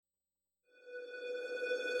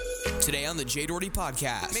Today on the Jay Doherty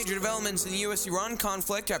Podcast, major developments in the U.S.-Iran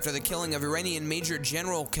conflict after the killing of Iranian Major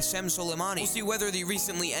General Qasem Soleimani. We'll see whether the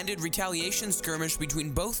recently ended retaliation skirmish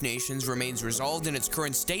between both nations remains resolved in its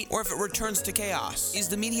current state, or if it returns to chaos. Is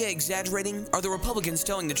the media exaggerating? Are the Republicans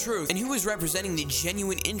telling the truth? And who is representing the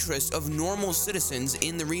genuine interests of normal citizens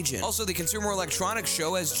in the region? Also, the Consumer Electronics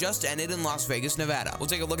Show has just ended in Las Vegas, Nevada. We'll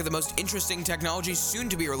take a look at the most interesting technology soon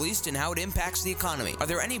to be released and how it impacts the economy. Are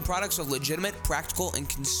there any products of legitimate, practical, and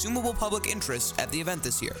consumable public interest at the event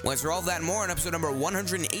this year? We'll answer all of that and more in episode number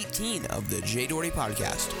 118 of the Jay Doherty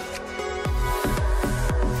Podcast.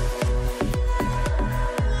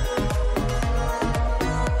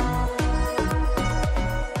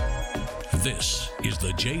 This is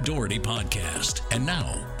the Jay Doherty Podcast. And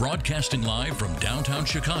now, broadcasting live from downtown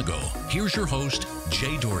Chicago, here's your host,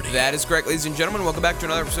 Jay Doherty. That is correct, ladies and gentlemen. Welcome back to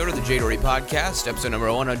another episode of the Jay Doherty Podcast, episode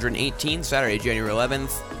number 118, Saturday, January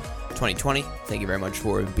 11th, 2020. Thank you very much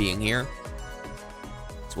for being here.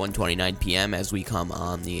 It's 1:29 p.m. as we come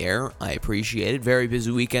on the air. I appreciate it. Very busy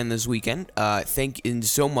weekend this weekend. Thank you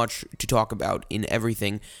so much to talk about in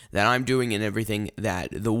everything that I'm doing and everything that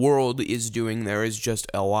the world is doing. There is just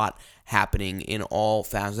a lot happening in all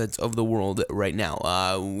facets of the world right now.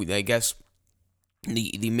 I guess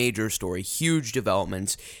the major story, huge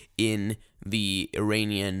developments in the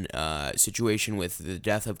Iranian situation with the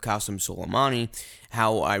death of Qasem Soleimani,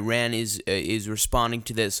 how Iran is responding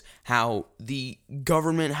to this, how the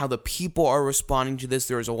government, how the people are responding to this.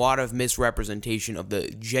 There is a lot of misrepresentation of the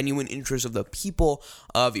genuine interests of the people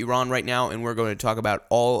of Iran right now, and we're going to talk about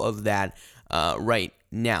all of that right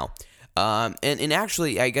now. And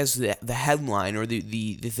actually, I guess the headline or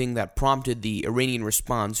the thing that prompted the Iranian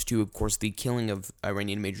response to, of course, the killing of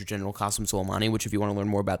Iranian Major General Qasem Soleimani, which if you want to learn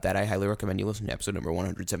more about that, I highly recommend you listen to episode number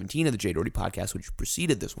 117 of the Jay Doherty Podcast, which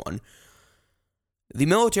preceded this one. The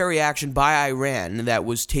military action by Iran that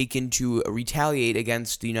was taken to retaliate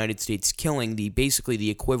against the United States killing basically the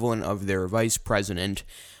equivalent of their vice president,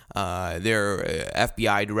 their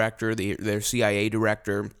FBI director, their CIA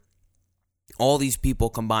director, all these people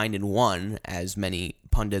combined in one, as many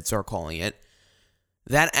pundits are calling it.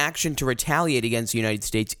 That action to retaliate against the United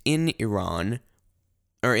States in Iran,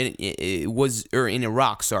 or in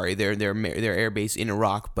Iraq, sorry, their air base in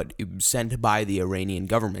Iraq, but sent by the Iranian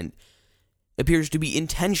government, appears to be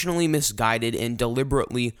intentionally misguided and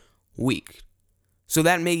deliberately weak. So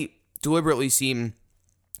that may deliberately seem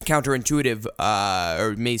counterintuitive,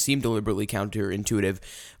 or may seem deliberately counterintuitive,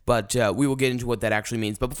 but we will get into what that actually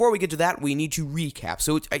means. But before we get to that, we need to recap.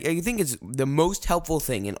 So I think it's the most helpful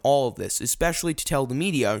thing in all of this, especially to tell the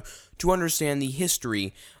media to understand the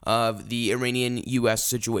history of the Iranian-U.S.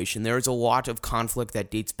 situation. There is a lot of conflict that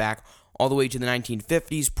dates back all the way to the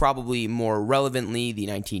 1950s, probably more relevantly the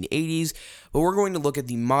 1980s, but we're going to look at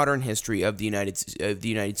the modern history of the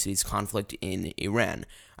United States conflict in Iran.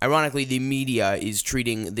 Ironically, the media is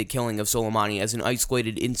treating the killing of Soleimani as an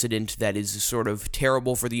isolated incident that is sort of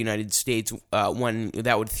terrible for the United States, when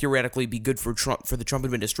that would theoretically be good for the Trump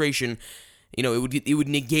administration. You know, it would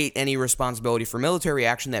negate any responsibility for military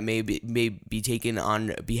action that may be taken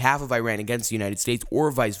on behalf of Iran against the United States,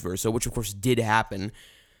 or vice versa, which of course did happen.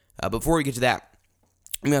 Before we get to that,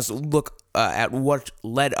 we must look at what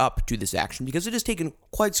led up to this action, because it has taken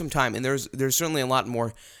quite some time, and there's certainly a lot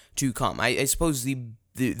more to come. I suppose the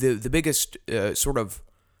biggest sort of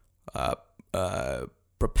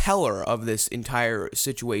propeller of this entire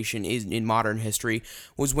situation in modern history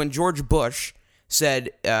was when George Bush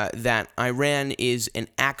said that Iran is an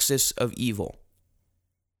axis of evil.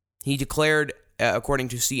 He declared, according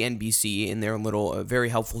to CNBC, in their little, very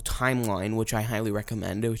helpful timeline, which I highly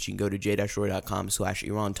recommend, which you can go to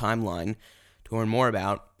j-doherty.com/Iran timeline to learn more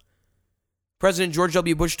about. President George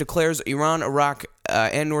W. Bush declares Iran, Iraq,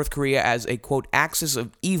 and North Korea as a, quote, axis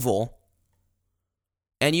of evil,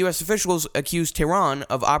 and U.S. officials accuse Tehran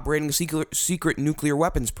of operating a secret nuclear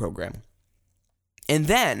weapons program. And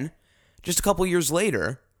then, just a couple years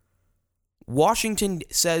later, Washington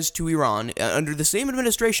says to Iran, under the same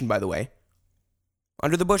administration, by the way,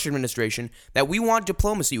 under the Bush administration, that we want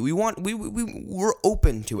diplomacy. We're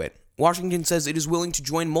open to it. Washington says it is willing to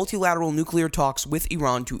join multilateral nuclear talks with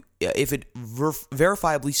Iran if it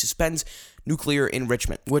verifiably suspends nuclear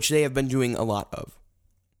enrichment, which they have been doing a lot of.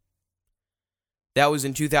 That was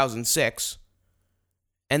in 2006.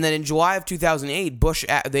 And then in July of 2008,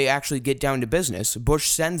 they actually get down to business. Bush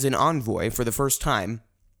sends an envoy for the first time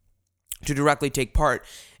to directly take part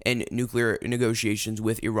in nuclear negotiations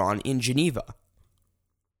with Iran in Geneva.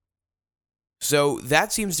 So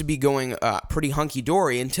that seems to be going pretty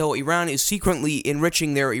hunky-dory until Iran is secretly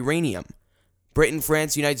enriching their uranium Britain,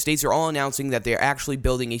 France, the United States are all announcing that they're actually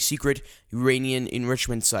building a secret Iranian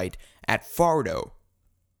enrichment site at Fordo.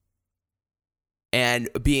 And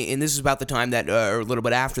this is about the time that, or a little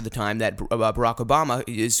bit after the time that Barack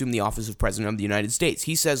Obama assumed the office of President of the United States.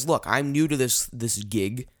 He says, look, I'm new to this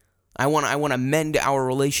gig. I want to mend our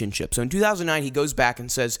relationship. So in 2009, he goes back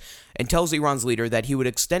and says, and tells Iran's leader that he would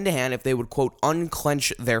extend a hand if they would, quote,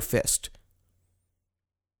 unclench their fist.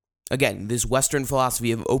 Again, this Western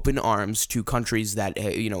philosophy of open arms to countries that,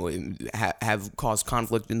 have caused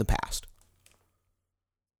conflict in the past.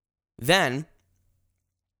 Then,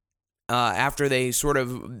 after they sort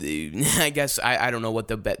of, I guess, I don't know what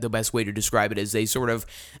the best way to describe it is, they sort of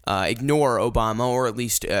ignore Obama, or at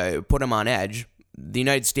least put him on edge. The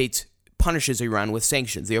United States punishes Iran with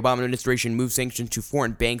sanctions. The Obama administration moves sanctions to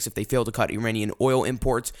foreign banks if they fail to cut Iranian oil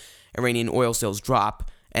imports. Iranian oil sales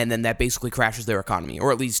drop, and then that basically crashes their economy,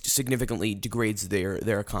 or at least significantly degrades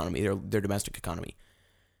their economy, their domestic economy.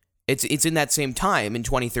 It's in that same time, in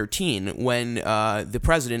 2013, when the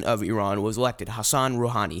president of Iran was elected, Hassan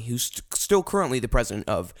Rouhani, who's still currently the president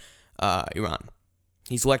of Iran.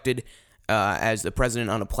 He's elected as the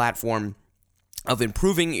president on a platform of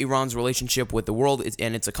improving Iran's relationship with the world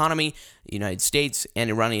and its economy. The United States and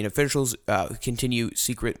Iranian officials continue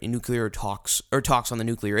secret nuclear talks on the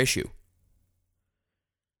nuclear issue.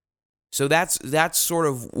 So that's sort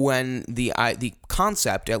of when the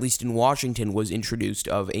concept, at least in Washington, was introduced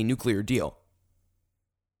of a nuclear deal.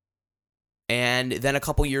 And then a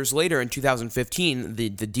couple years later, in 2015, the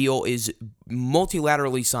deal is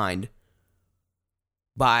multilaterally signed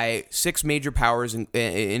by 6 major powers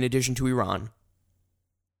in addition to Iran.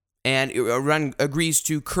 And Iran agrees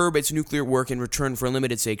to curb its nuclear work in return for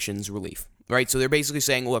limited sanctions relief. Right, so they're basically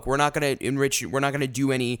saying, look, we're not going to enrich, we're not going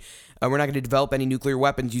to develop any nuclear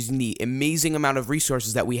weapons using the amazing amount of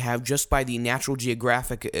resources that we have just by the natural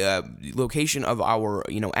geographic location of our,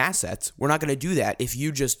 assets. We're not going to do that if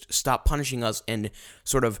you just stop punishing us and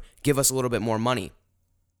sort of give us a little bit more money.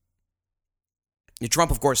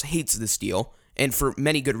 Trump, of course, hates this deal, and for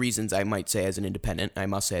many good reasons, I must say as an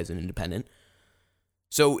independent.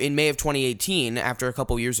 So in May of 2018, after a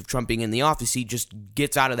couple years of Trump being in the office, he just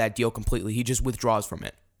gets out of that deal completely. He just withdraws from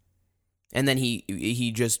it. And then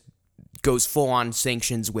he just goes full-on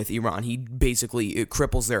sanctions with Iran. He basically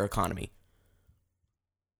cripples their economy.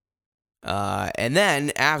 And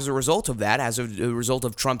then, as a result of that, as a result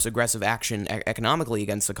of Trump's aggressive action economically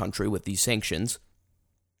against the country with these sanctions,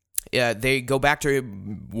 they go back to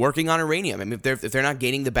working on uranium. I mean, if they're not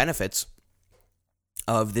gaining the benefits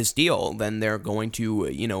of this deal, then they're going to,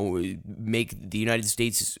 make the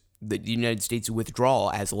United States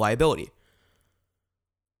withdrawal as a liability.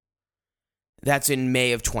 That's in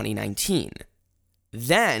May of 2019.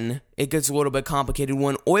 Then it gets a little bit complicated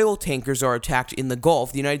when oil tankers are attacked in the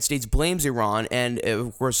Gulf. The United States blames Iran, and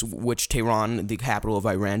of course, which Tehran, the capital of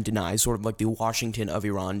Iran, denies, sort of like the Washington of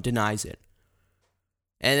Iran, denies it.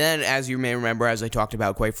 And then, as you may remember, as I talked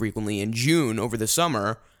about quite frequently, in June, over the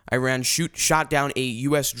summer, Iran shot down a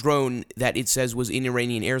U.S. drone that it says was in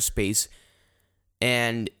Iranian airspace,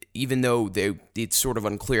 and even though it's sort of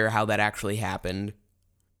unclear how that actually happened.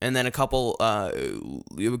 And then a couple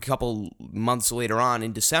months later on,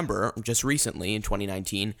 in December, just recently, in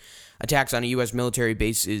 2019, attacks on a U.S. military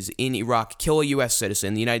bases in Iraq kill a U.S.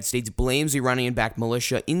 citizen. The United States blames Iranian-backed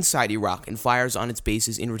militia inside Iraq and fires on its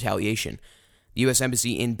bases in retaliation. The U.S.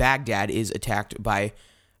 Embassy in Baghdad is attacked by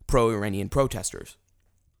pro-Iranian protesters.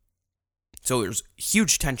 So there's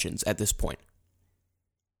huge tensions at this point.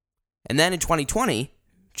 And then in 2020,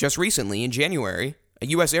 just recently, in January, a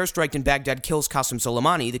U.S. airstrike in Baghdad kills Qasem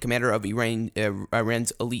Soleimani, the commander of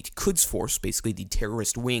Iran's elite Quds Force, basically the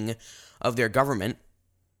terrorist wing of their government.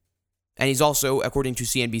 And he's also, according to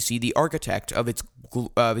CNBC, the architect of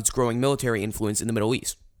its growing military influence in the Middle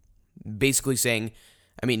East. Basically saying,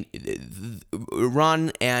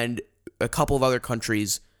 Iran and a couple of other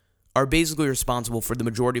countries are basically responsible for the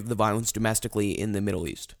majority of the violence domestically in the Middle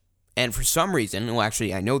East. And for some reason, well,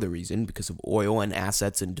 actually, I know the reason, because of oil and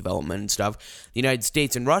assets and development and stuff, the United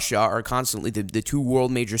States and Russia are constantly, the two world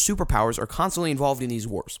major superpowers are constantly involved in these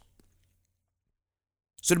wars.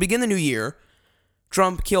 So to begin the new year,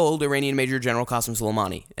 Trump killed Iranian Major General Qasem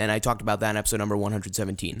Soleimani, and I talked about that in episode number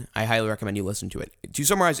 117. I highly recommend you listen to it. To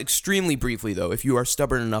summarize extremely briefly, though, if you are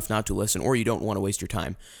stubborn enough not to listen, or you don't want to waste your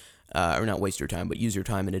time, or not waste your time, but use your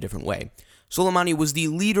time in a different way, Soleimani was the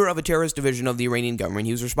leader of a terrorist division of the Iranian government.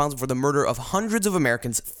 He was responsible for the murder of hundreds of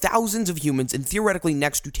Americans, thousands of humans, and theoretically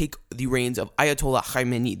next to take the reins of Ayatollah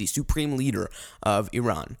Khamenei, the supreme leader of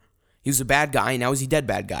Iran. He was a bad guy, and now he's a dead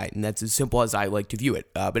bad guy, and that's as simple as I like to view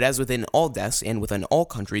it. But as within all deaths, and within all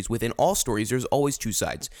countries, within all stories, there's always two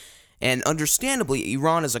sides. And understandably,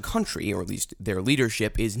 Iran as a country, or at least their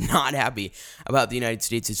leadership, is not happy about the United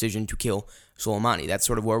States' decision to kill Soleimani. That's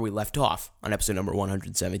sort of where we left off on episode number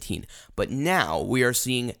 117. But now we are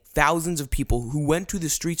seeing thousands of people who went to the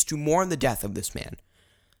streets to mourn the death of this man,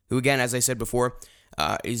 who, again, as I said before,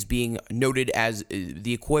 is being noted as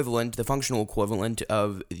the equivalent, the functional equivalent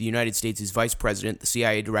of the United States' vice president, the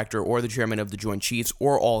CIA director, or the chairman of the Joint Chiefs,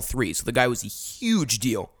 or all three. So the guy was a huge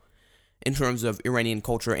deal in terms of Iranian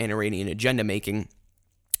culture and Iranian agenda making.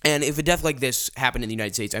 And if a death like this happened in the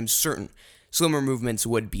United States, I'm certain similar movements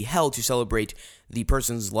would be held to celebrate the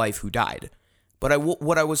person's life who died. But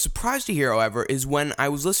what I was surprised to hear, however, is when I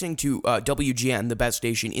was listening to WGN, the best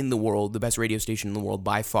station in the world, the best radio station in the world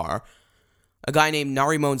by far, a guy named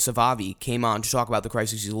Narimon Savavi came on to talk about the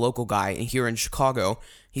crisis. He's a local guy here in Chicago.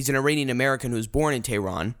 He's an Iranian-American who was born in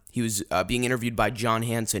Tehran. He was being interviewed by John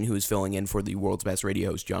Hansen, who is filling in for the world's best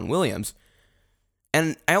radio host, John Williams.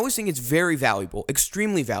 And I always think it's very valuable,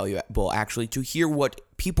 extremely valuable, actually, to hear what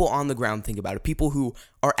people on the ground think about it. People who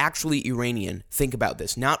are actually Iranian think about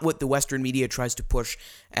this, not what the Western media tries to push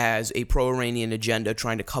as a pro-Iranian agenda,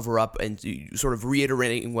 trying to cover up and sort of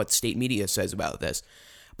reiterating what state media says about this.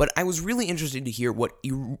 But I was really interested to hear what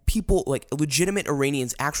people, like legitimate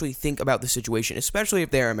Iranians, actually think about the situation, especially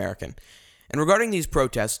if they're American. And regarding these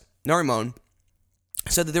protests, Narimon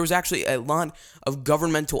said that there was actually a lot of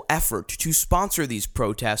governmental effort to sponsor these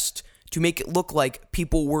protests to make it look like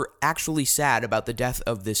people were actually sad about the death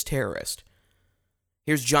of this terrorist.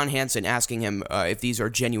 Here's John Hansen asking him if these are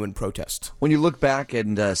genuine protests. When you look back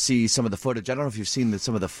and see some of the footage, I don't know if you've seen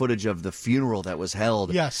some of the footage of the funeral that was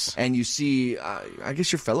held. Yes. And you see, I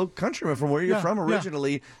guess your fellow countrymen from where you're from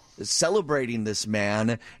originally celebrating this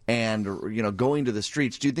man and, going to the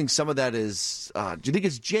streets. Do you think some of that is, do you think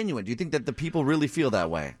it's genuine? Do you think that the people really feel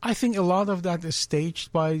that way? I think a lot of that is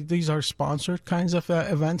staged these are sponsored kinds of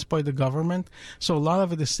events by the government. So a lot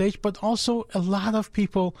of it is staged, but also a lot of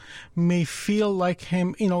people may feel like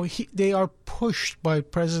him, they are pushed by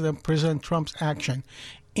President Trump's action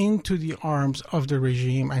into the arms of the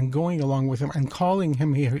regime and going along with him and calling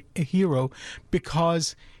him a hero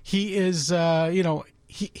because he is,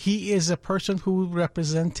 He is a person who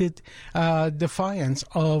represented defiance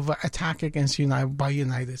of attack against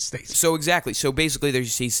United States. So exactly. So basically,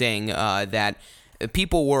 he's saying that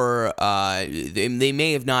people were, they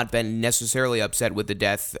may have not been necessarily upset with the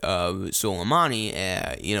death of Soleimani,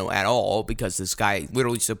 at all, because this guy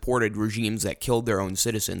literally supported regimes that killed their own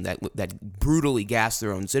citizens, that brutally gassed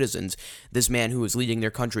their own citizens. This man who was leading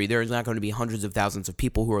their country, there is not going to be hundreds of thousands of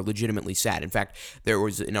people who are legitimately sad. In fact, there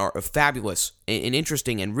was a fabulous, an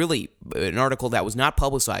interesting, and really an article that was not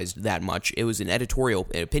publicized that much. It was an editorial,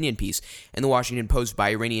 an opinion piece in the Washington Post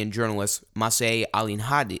by Iranian journalist Maseh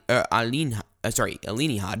Alinihad,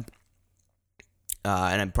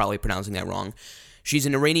 and I'm probably pronouncing that wrong. She's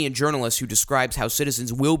an Iranian journalist who describes how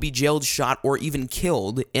citizens will be jailed, shot, or even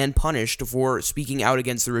killed and punished for speaking out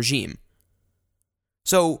against the regime.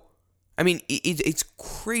 So, I mean, it's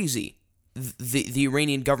crazy, the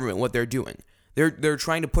Iranian government, what they're doing. They're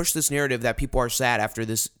trying to push this narrative that people are sad after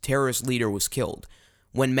this terrorist leader was killed,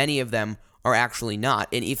 when many of them are actually not.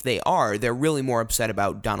 And if they are, they're really more upset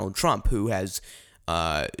about Donald Trump, who has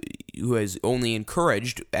only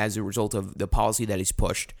encouraged, as a result of the policy that he's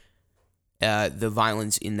pushed, the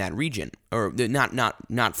violence in that region, or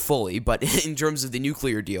not fully, but in terms of the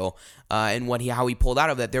nuclear deal and how he pulled out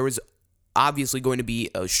of that, there was obviously going to be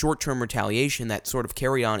a short-term retaliation that sort of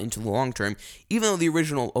carried on into the long term, even though the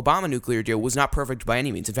original Obama nuclear deal was not perfect by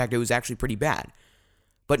any means. In fact, it was actually pretty bad.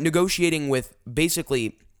 But negotiating with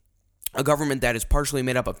basically a government that is partially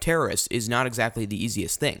made up of terrorists is not exactly the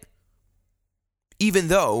easiest thing. Even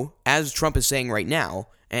though, as Trump is saying right now,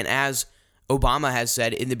 and as Obama has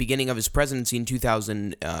said in the beginning of his presidency in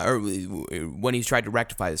 2000, or when he tried to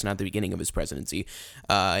rectify this, not the beginning of his presidency,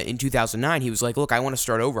 in 2009, he was like, "Look, I want to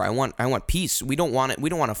start over. I want peace. We don't want it. We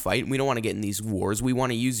don't want to fight. We don't want to get in these wars. We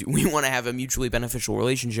want to have a mutually beneficial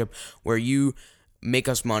relationship where you make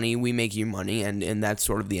us money, we make you money, and that's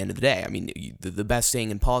sort of the end of the day. I mean, the best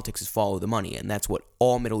saying in politics is follow the money, and that's what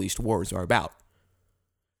all Middle East wars are about."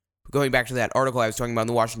 Going back to that article I was talking about in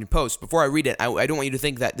the Washington Post, before I read it, I don't want you to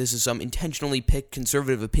think that this is some intentionally picked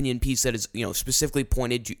conservative opinion piece that is, specifically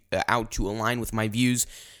pointed out to align with my views.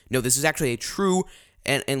 No, this is actually a true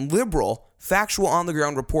and liberal, factual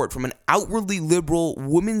on-the-ground report from an outwardly liberal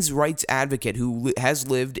women's rights advocate who has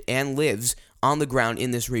lived and lives on the ground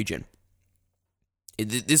in this region.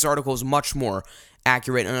 This article is much more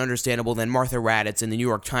accurate and understandable than Martha Raddatz and the New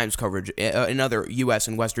York Times coverage and other U.S.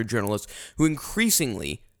 and Western journalists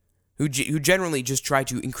who who generally just try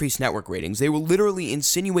to increase network ratings. They will literally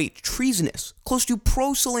insinuate treasonous, close to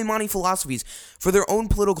pro-Soleimani philosophies for their own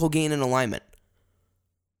political gain and alignment.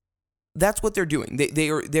 That's what they're doing.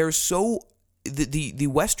 They're so the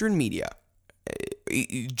Western media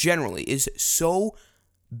generally is so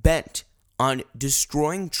bent on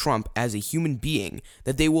destroying Trump as a human being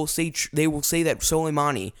that they will say that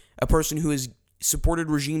Soleimani, a person who has supported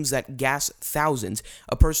regimes that gas thousands,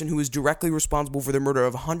 a person who is directly responsible for the murder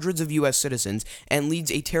of hundreds of U.S. citizens and leads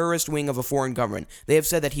a terrorist wing of a foreign government, they have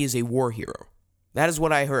said that he is a war hero. That is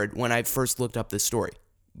what I heard when I first looked up this story,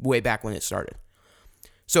 way back when it started.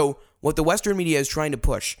 So what the Western media is trying to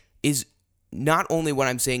push is not only what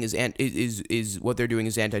I'm saying is what they're doing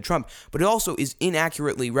is anti-Trump, but it also is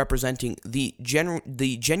inaccurately representing the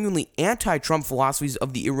genuinely anti-Trump philosophies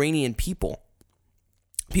of the Iranian people.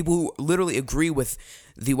 People who literally agree with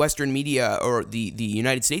the Western media or the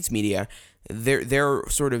United States media, their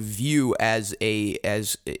sort of view as a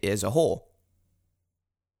whole.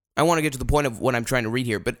 I want to get to the point of what I'm trying to read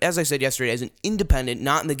here, but as I said yesterday, as an independent,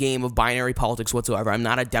 not in the game of binary politics whatsoever, I'm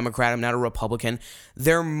not a Democrat, I'm not a Republican,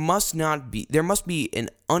 there must be an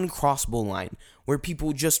uncrossable line where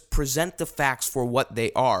people just present the facts for what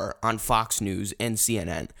they are on Fox News and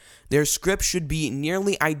CNN. Their script should be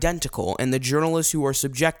nearly identical, and the journalists who are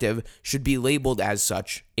subjective should be labeled as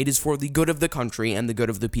such. It is for the good of the country and the good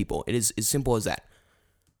of the people. It is as simple as that.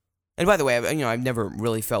 And by the way, I've never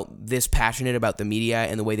really felt this passionate about the media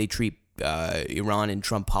and the way they treat Iran and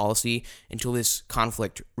Trump policy until this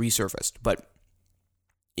conflict resurfaced. But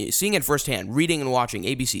seeing it firsthand, reading and watching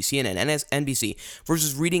ABC, CNN, NBC,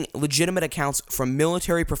 versus reading legitimate accounts from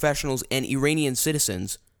military professionals and Iranian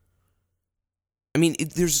citizens, I mean,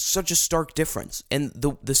 there's such a stark difference. And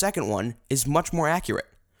the second one is much more accurate.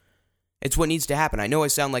 It's what needs to happen. I know I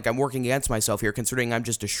sound like I'm working against myself here, considering I'm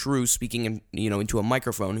just a shrew speaking into a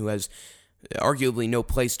microphone who has arguably no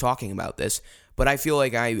place talking about this. But I feel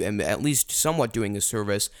like I am at least somewhat doing a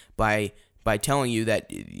service by telling you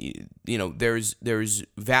that there's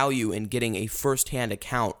value in getting a first-hand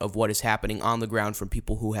account of what is happening on the ground from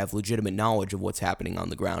people who have legitimate knowledge of what's happening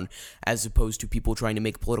on the ground, as opposed to people trying to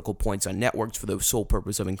make political points on networks for the sole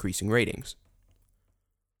purpose of increasing ratings.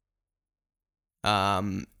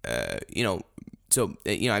 I'm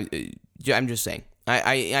just saying.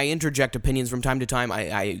 I interject opinions from time to time.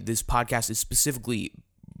 This podcast is specifically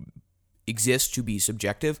exists to be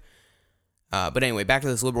subjective. But anyway, back to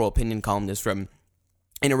this liberal opinion columnist from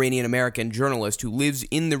an Iranian American journalist who lives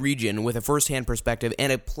in the region with a first-hand perspective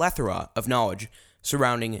and a plethora of knowledge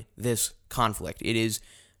surrounding this conflict. It is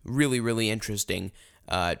really, really interesting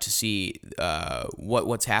to see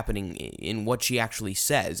what's happening in what she actually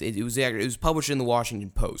says. It was published in the Washington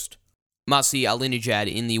Post. Masih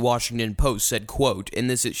Alinejad in the Washington Post said, quote,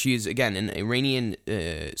 she is, again, an Iranian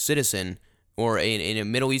citizen or a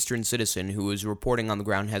Middle Eastern citizen who is reporting on the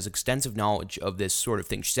ground, has extensive knowledge of this sort of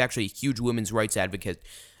thing. She's actually a huge women's rights advocate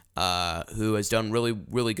who has done really,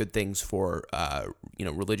 really good things for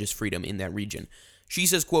religious freedom in that region. She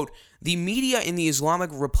says, quote, "The media in the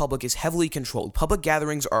Islamic Republic is heavily controlled. Public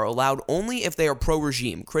gatherings are allowed only if they are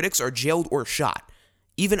pro-regime. Critics are jailed or shot.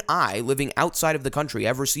 Even I, living outside of the country,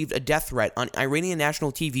 have received a death threat on Iranian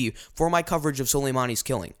national TV for my coverage of Soleimani's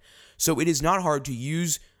killing. So it is not hard to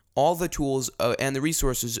use all the tools and the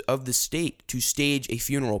resources of the state to stage a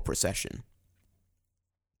funeral procession."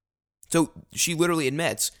 So she literally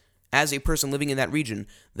admits, as a person living in that region,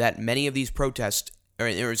 that many of these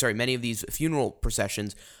many of these funeral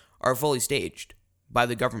processions are fully staged by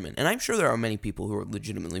the government. And I'm sure there are many people who are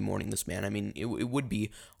legitimately mourning this man. I mean, it would be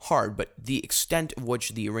hard, but the extent of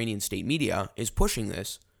which the Iranian state media is pushing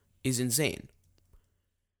this is insane.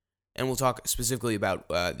 And we'll talk specifically about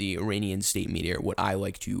the Iranian state media, or what I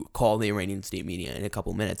like to call the Iranian state media, in a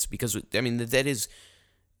couple minutes, because, I mean, that is...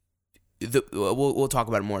 We'll talk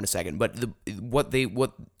about it more in a second, but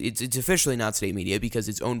it's officially not state media because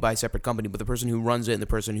it's owned by a separate company, but the person who runs it and the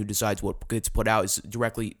person who decides what gets put out is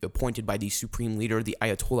directly appointed by the supreme leader, the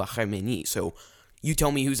Ayatollah Khamenei. So you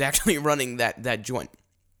tell me who's actually running that joint.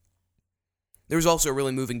 There was also a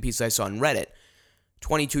really moving piece I saw on Reddit.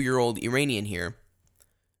 22-year-old Iranian here,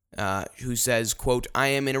 who says, quote, "I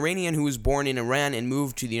am an Iranian who was born in Iran and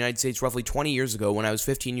moved to the United States roughly 20 years ago when I was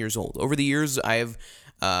 15 years old. Over the years, I have...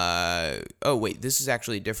 this is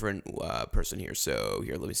actually a different person here. So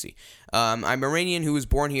here, let me see. I'm Iranian who was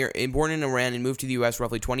born in Iran and moved to the U.S.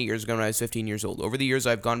 roughly 20 years ago when I was 15 years old. Over the years,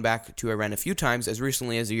 I've gone back to Iran a few times, as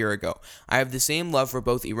recently as a year ago. I have the same love for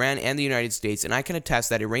both Iran and the United States, and I can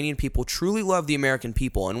attest that Iranian people truly love the American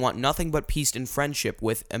people and want nothing but peace and friendship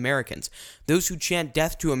with Americans. Those who chant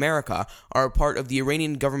death to America are a part of the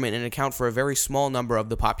Iranian government and account for a very small number of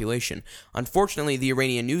the population. Unfortunately, the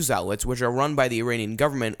Iranian news outlets, which are run by the Iranian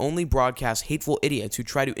government, only broadcast hateful idiots who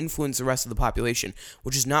try to influence the rest of the population,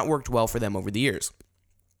 which has not worked well for them over the years.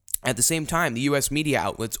 At the same time, the U.S. media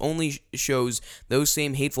outlets only shows those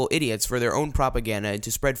same hateful idiots for their own propaganda and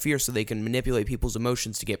to spread fear so they can manipulate people's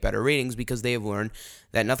emotions to get better ratings because they have learned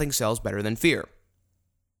that nothing sells better than fear.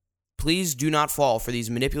 Please do not fall for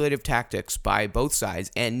these manipulative tactics by both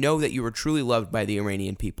sides and know that you are truly loved by the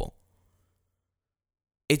Iranian people.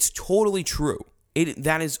 It's totally true.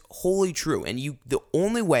 That is wholly true. And the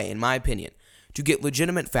only way, in my opinion, to get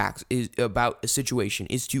legitimate facts about a situation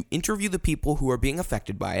is to interview the people who are being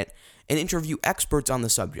affected by it and interview experts on the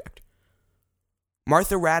subject.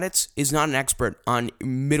 Martha Raddatz is not an expert on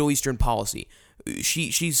Middle Eastern policy.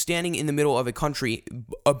 She's standing in the middle of a country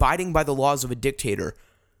abiding by the laws of a dictator,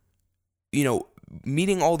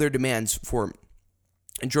 meeting all their demands for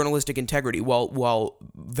journalistic integrity while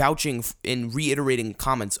vouching and reiterating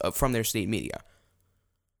comments from their state media.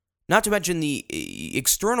 Not to mention the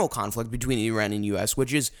external conflict between Iran and U.S.,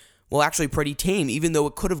 which is, actually pretty tame, even though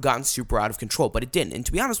it could have gotten super out of control, but it didn't. And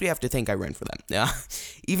to be honest, we have to thank Iran for that.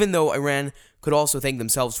 Even though Iran could also thank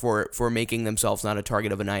themselves for making themselves not a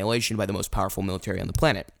target of annihilation by the most powerful military on the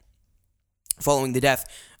planet. Following the death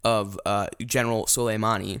of General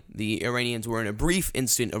Soleimani, the Iranians were in a brief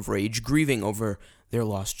instant of rage, grieving over their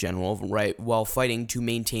lost general, right, while fighting to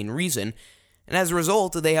maintain reason. And as a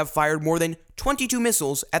result, they have fired more than 22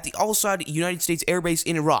 missiles at the Al-Assad United States Air Base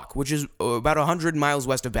in Iraq, which is about 100 miles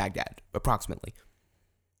west of Baghdad, approximately.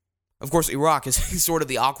 Of course, Iraq is sort of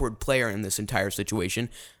the awkward player in this entire situation,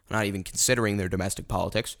 not even considering their domestic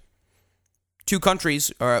politics. Two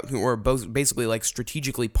countries who are both basically like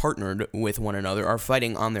strategically partnered with one another are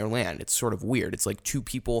fighting on their land. It's sort of weird. It's like two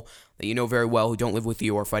people that you know very well who don't live with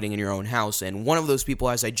you are fighting in your own house, and one of those people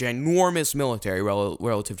has a ginormous military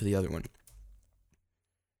relative to the other one.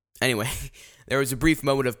 Anyway, there was a brief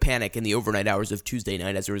moment of panic in the overnight hours of Tuesday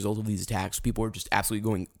night as a result of these attacks. People were just absolutely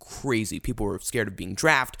going crazy. People were scared of being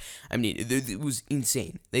drafted. I mean, it was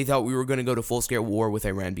insane. They thought we were going to go to full-scale war with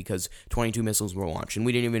Iran because 22 missiles were launched, and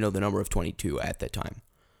we didn't even know the number of 22 at that time.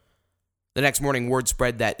 The next morning, word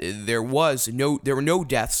spread that there were no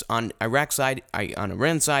deaths on Iraq side, on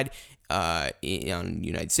Iran side, on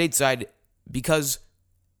United States side, because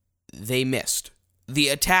they missed. The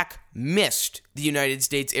attack missed the United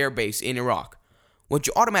States Air Base in Iraq, which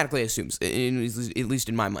automatically assumes, at least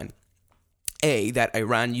in my mind, A, that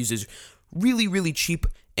Iran uses really, really cheap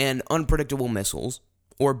and unpredictable missiles,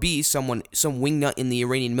 or B, some wingnut in the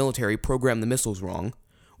Iranian military programmed the missiles wrong,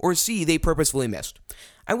 or C, they purposefully missed.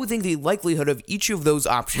 I would think the likelihood of each of those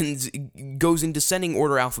options goes in descending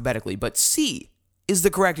order alphabetically, but C is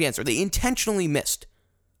the correct answer. They intentionally missed,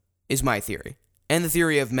 is my theory. And the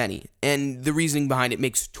theory of many, and the reasoning behind it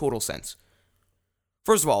makes total sense.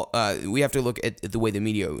 First of all, we have to look at the way the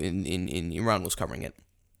media in Iran was covering it.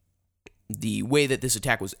 The way that this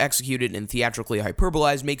attack was executed and theatrically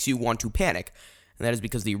hyperbolized makes you want to panic, and that is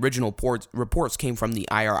because the original reports came from the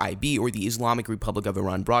IRIB, or the Islamic Republic of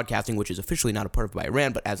Iran Broadcasting, which is officially not a part of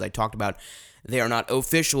Iran, but as I talked about, they are not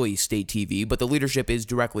officially state TV, but the leadership is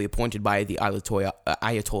directly appointed by the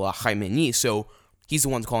Ayatollah Khamenei, so he's the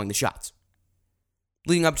one calling the shots.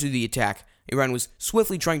 Leading up to the attack, Iran was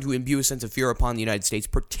swiftly trying to imbue a sense of fear upon the United States,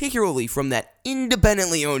 particularly from that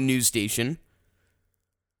independently owned news station.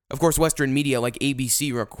 Of course, Western media like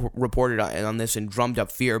ABC reported on this and drummed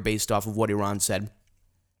up fear based off of what Iran said.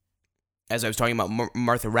 As I was talking about,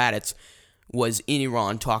 Martha Raddatz was in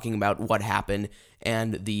Iran talking about what happened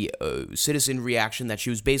and the citizen reaction that she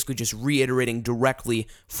was basically just reiterating directly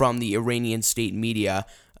from the Iranian state media,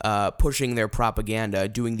 pushing their propaganda,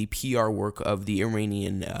 doing the PR work of the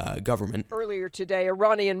Iranian government. Earlier today,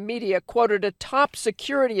 Iranian media quoted a top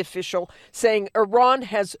security official saying Iran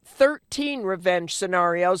has 13 revenge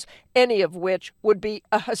scenarios, any of which would be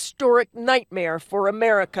a historic nightmare for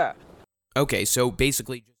America. Okay, so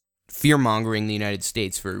basically fear-mongering the United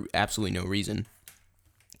States for absolutely no reason.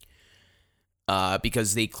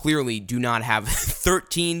 Because they clearly do not have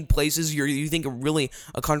 13 places. You think really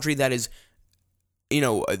a country that is,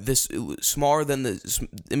 this smaller than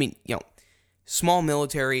small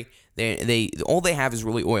military. They all they have is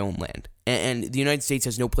really oil and land, and the United States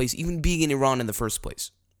has no place even being in Iran in the first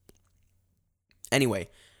place. Anyway,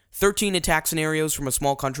 13 attack scenarios from a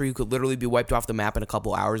small country who could literally be wiped off the map in a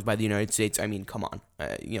couple hours by the United States. I mean, come on,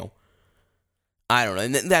 I don't know,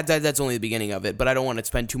 and that's only the beginning of it, but I don't want to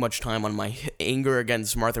spend too much time on my anger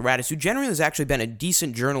against Martha Raddatz, who generally has actually been a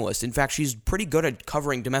decent journalist. In fact, she's pretty good at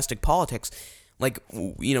covering domestic politics.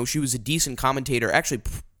 She was a decent commentator, actually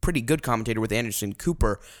pretty good commentator with Anderson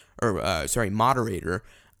Cooper, moderator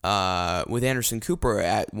with Anderson Cooper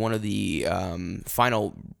at one of the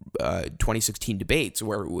final 2016 debates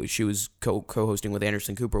where she was co-hosting with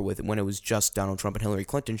Anderson Cooper when it was just Donald Trump and Hillary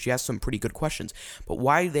Clinton. She asked some pretty good questions. But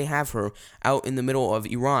why do they have her out in the middle of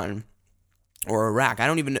Iran or Iraq? I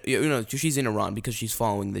don't even know. She's in Iran because she's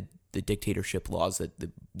following the dictatorship laws that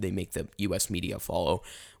they make the U.S. media follow,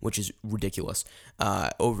 which is ridiculous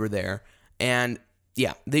over there. And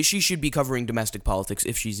yeah, she should be covering domestic politics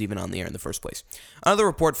if she's even on the air in the first place. Another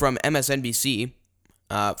report from MSNBC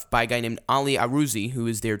by a guy named Ali Arouzi, who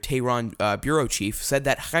is their Tehran bureau chief, said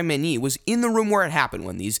that Khamenei was in the room where it happened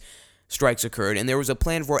when these strikes occurred, and there was a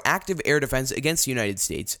plan for active air defense against the United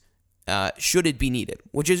States should it be needed,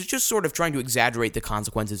 which is just sort of trying to exaggerate the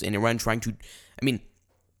consequences in Iran,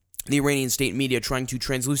 the Iranian state media trying to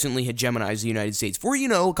translucently hegemonize the United States for,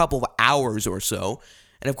 a couple of hours or so.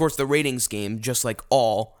 And of course, the ratings game, just like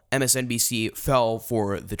all, MSNBC fell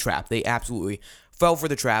for the trap. They absolutely fell for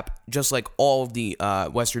the trap, just like all of the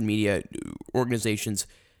Western media organizations.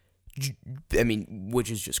 Which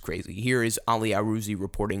is just crazy. Here is Ali Arouzi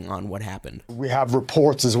reporting on what happened. We have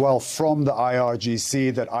reports as well from the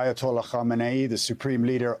IRGC that Ayatollah Khamenei, the supreme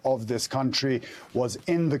leader of this country, was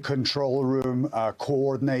in the control room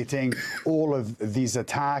coordinating all of these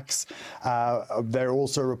attacks. They're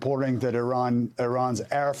also reporting that Iran's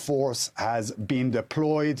Air Force has been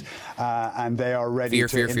deployed and they are ready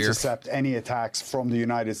to intercept any attacks from the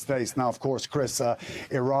United States. Now, of course, Chris,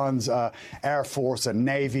 Iran's Air Force and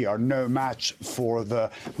Navy are no match for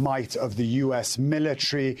the might of the U.S.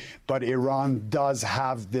 military, but Iran does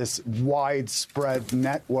have this widespread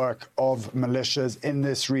network of militias in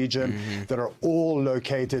this region that are all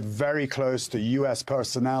located very close to U.S.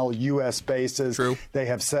 personnel, U.S. bases. True. They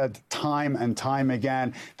have said time and time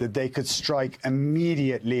again that they could strike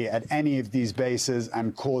immediately at any of these bases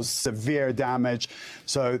and cause severe damage.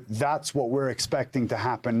 So that's what we're expecting to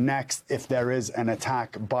happen next if there is an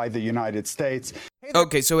attack by the United States.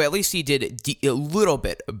 Okay, so at least he did a little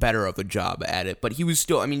bit better of a job at it, but he was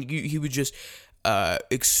still, he was just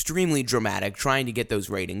extremely dramatic, trying to get those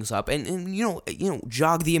ratings up, and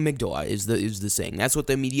jog the amygdala is the saying. That's what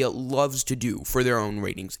the media loves to do for their own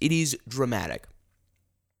ratings. It is dramatic.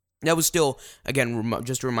 That was still, again,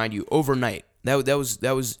 just to remind you, overnight. That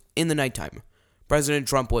was in the nighttime. President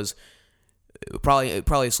Trump was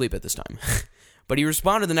probably asleep at this time. But he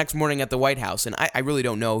responded the next morning at the White House, and I really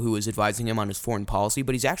don't know who is advising him on his foreign policy,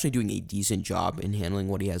 but he's actually doing a decent job in handling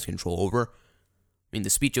what he has control over. The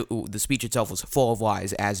speech itself was full of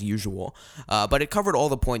lies, as usual, but it covered all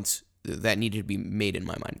the points that needed to be made in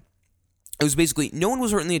my mind. It was basically, no one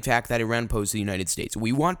was hurt in the attack that Iran posed to the United States.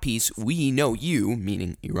 We want peace. We know you,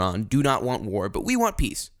 meaning Iran, do not want war, but we want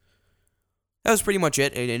peace. That was pretty much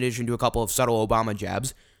it, in addition to a couple of subtle Obama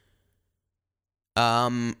jabs.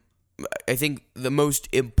 I think the most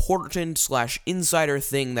important / insider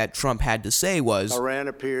thing that Trump had to say was, Iran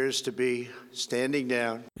appears to be standing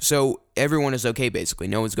down. So everyone is okay, basically.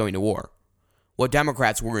 No one's going to war. What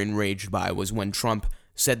Democrats were enraged by was when Trump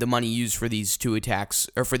said the money used for these attacks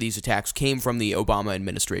came from the Obama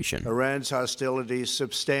administration. Iran's hostilities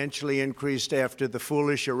substantially increased after the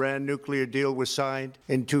foolish Iran nuclear deal was signed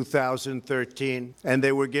in 2013, and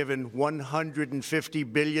they were given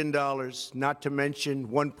 $150 billion, not to mention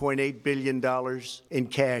 $1.8 billion in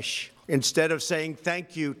cash. Instead of saying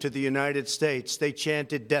thank you to the United States, they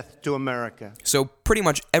chanted death to America. So pretty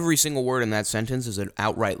much every single word in that sentence is an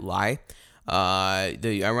outright lie.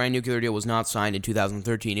 The Iran nuclear deal was not signed in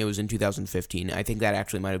 2013. It was in 2015. I think that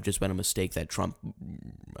actually might have just been a mistake that Trump,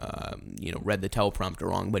 read the teleprompter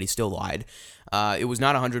wrong, but he still lied. It was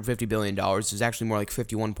not $150 billion. It was actually more like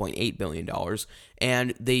 $51.8 billion.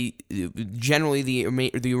 And the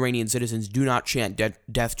Iranian citizens do not chant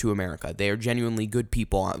death to America. They are genuinely good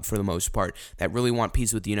people for the most part that really want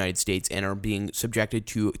peace with the United States and are being subjected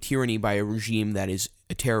to tyranny by a regime that is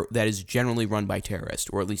generally run by terrorists,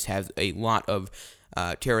 or at least has a lot of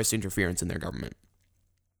terrorist interference in their government.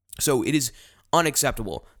 So it is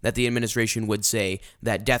unacceptable that the administration would say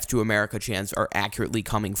that death to America chants are accurately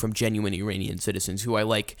coming from genuine Iranian citizens who,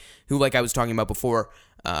 like I was talking about before,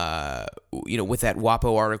 with that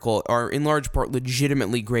WAPO article, are in large part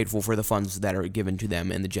legitimately grateful for the funds that are given to them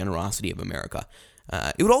and the generosity of America.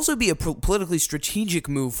 It would also be a politically strategic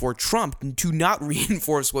move for Trump to not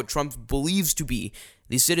reinforce what Trump believes to be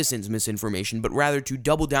the citizens' misinformation, but rather to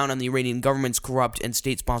double down on the Iranian government's corrupt and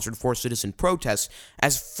state-sponsored forced citizen protests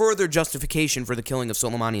as further justification for the killing of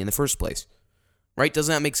Soleimani in the first place. Right?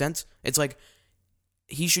 Doesn't that make sense? It's like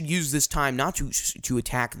he should use this time not to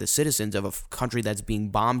attack the citizens of a country that's being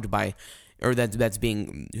bombed by or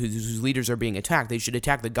whose leaders are being attacked, they should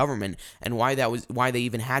attack the government, and why they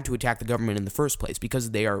even had to attack the government in the first place,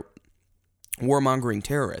 because they are warmongering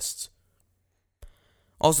terrorists.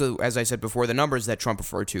 Also, as I said before, the numbers that Trump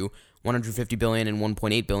referred to, $150 billion and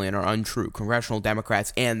 $1.8 billion, are untrue. Congressional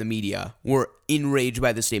Democrats and the media were enraged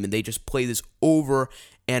by this statement. They just play this over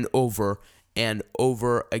and over and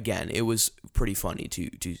over again. It was pretty funny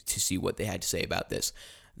to see what they had to say about this.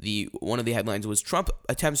 One of the headlines was, Trump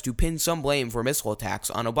attempts to pin some blame for missile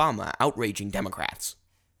attacks on Obama, outraging Democrats.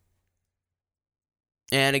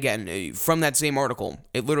 And again, from that same article,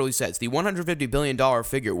 it literally says, the $150 billion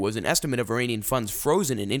figure was an estimate of Iranian funds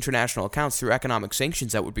frozen in international accounts through economic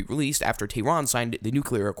sanctions that would be released after Tehran signed the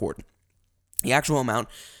nuclear accord. The actual amount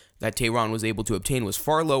that Tehran was able to obtain was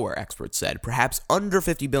far lower, experts said, perhaps under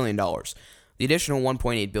 $50 billion. The additional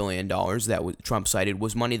 $1.8 billion that Trump cited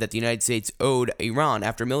was money that the United States owed Iran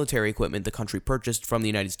after military equipment the country purchased from the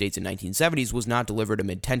United States in 1970s was not delivered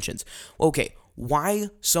amid tensions. Okay, why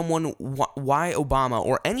Obama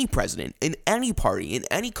or any president in any party, in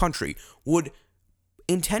any country, would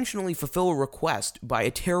intentionally fulfill a request by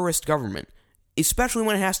a terrorist government, especially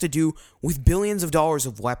when it has to do with billions of dollars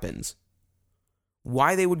of weapons?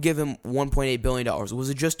 Why they would give him $1.8 billion? Was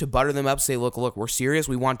it just to butter them up, say, look, we're serious,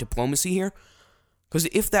 we want diplomacy here? Because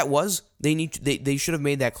if that was, they should have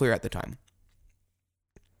made that clear at the time.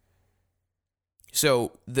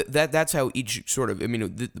 So that's how each sort of,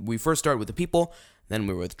 we first started with the people, then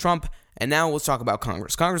we were with Trump, and now let's talk about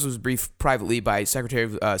Congress. Congress was briefed privately by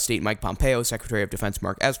Secretary of State Mike Pompeo, Secretary of Defense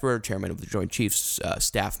Mark Esper, Chairman of the Joint Chiefs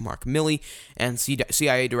Staff Mark Milley, and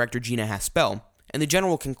CIA Director Gina Haspel. And the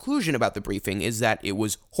general conclusion about the briefing is that it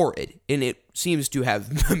was horrid, and it seems to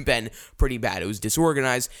have been pretty bad. It was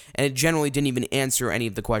disorganized, and it generally didn't even answer any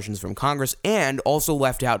of the questions from Congress, and also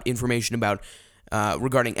left out information about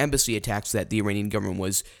regarding embassy attacks that the Iranian government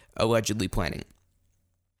was allegedly planning.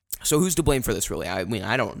 So who's to blame for this, really?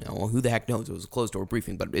 I don't know. Who the heck knows? It was a closed-door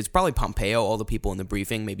briefing, but it's probably Pompeo, all the people in the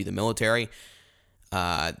briefing, maybe the military.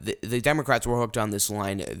 The Democrats were hooked on this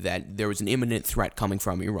line that there was an imminent threat coming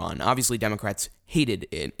from Iran. Obviously, Democrats hated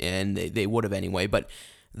it, and they would have anyway, but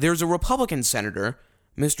there's a Republican senator,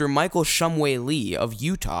 Mr. Michael Shumway Lee of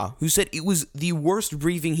Utah, who said it was the worst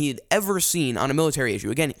briefing he had ever seen on a military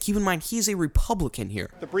issue. Again, keep in mind, he's a Republican here.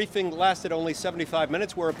 The briefing lasted only 75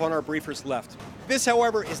 minutes, whereupon our briefers left. This,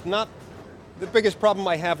 however, is not the biggest problem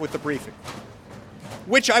I have with the briefing,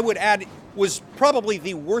 which I would add was probably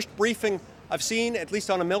the worst briefing I've seen, at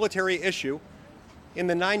least on a military issue, in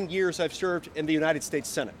the 9 years I've served in the United States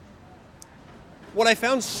Senate. What I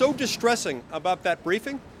found so distressing about that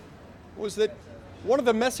briefing was that one of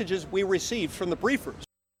the messages we received from the briefers.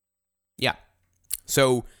 Yeah.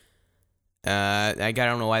 So, I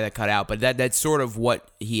don't know why that cut out, but that's sort of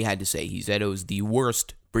what he had to say. He said it was the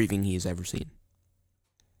worst briefing he's ever seen.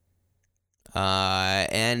 He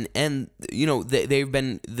didn't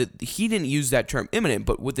use that term imminent,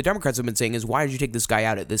 but what the Democrats have been saying is, why did you take this guy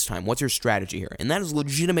out at this time? What's your strategy here? And that is a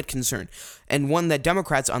legitimate concern, and one that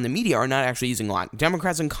Democrats on the media are not actually using a lot.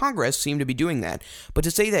 Democrats in Congress seem to be doing that, but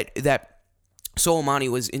to say that Soleimani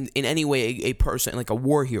was in any way a person, like a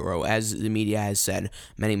war hero, as the media has said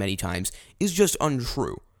many, many times, is just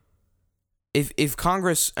untrue. If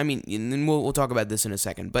Congress, and we'll talk about this in a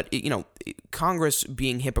second, but Congress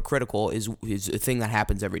being hypocritical is a thing that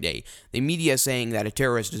happens every day. The media saying that a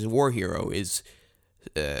terrorist is a war hero is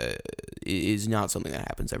not something that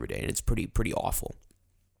happens every day, and it's pretty awful.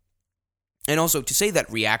 And also, to say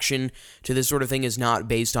that reaction to this sort of thing is not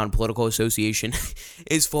based on political association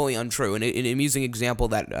is fully untrue. And an amusing example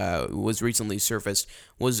that was recently surfaced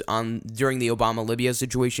was during the Obama-Libya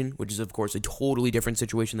situation, which is, of course, a totally different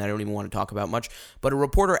situation that I don't even want to talk about much. But a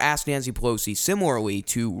reporter asked Nancy Pelosi, similarly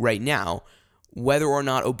to right now, whether or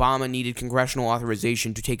not Obama needed congressional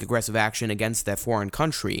authorization to take aggressive action against that foreign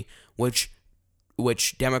country, which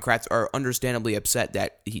Democrats are understandably upset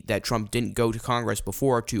that Trump didn't go to Congress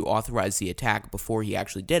before to authorize the attack before he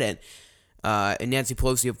actually did it. And Nancy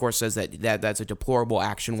Pelosi, of course, says that's a deplorable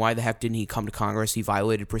action. Why the heck didn't he come to Congress? He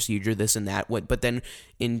violated procedure, this and that. But then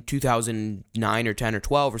in 2009 or 10 or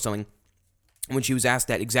 12 or something, when she was asked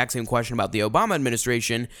that exact same question about the Obama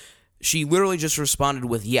administration, she literally just responded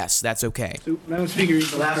with, yes, that's okay. So, Madam Speaker,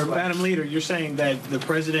 Madam Leader, you're saying that the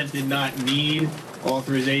president did not need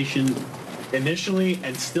authorization initially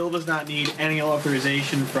and still does not need any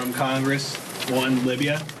authorization from Congress on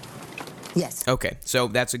Libya? Yes. Okay, so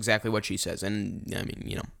that's exactly what she says, and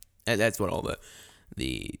that's what all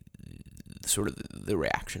the sort of the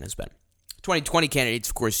reaction has been. 2020 candidates,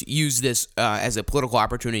 of course, use this as a political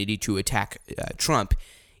opportunity to attack Trump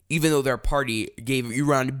even though their party gave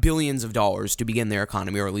Iran billions of dollars to begin their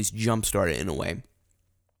economy, or at least jumpstart it in a way.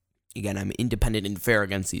 Again, I'm independent and fair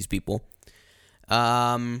against these people.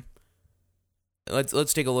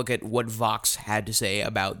 Let's take a look at what Vox had to say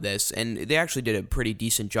about this, and they actually did a pretty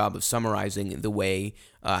decent job of summarizing the way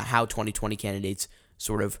how 2020 candidates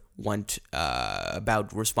sort of went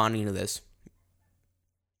about responding to this.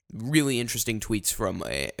 Really interesting tweets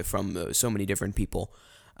from so many different people.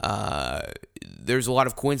 There's a lot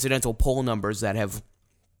of coincidental poll numbers that have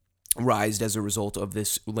risen as a result of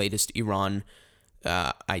this latest Iran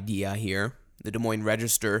idea here. The Des Moines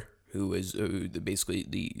Register, who is basically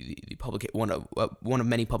the one of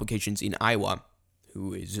many publications in Iowa,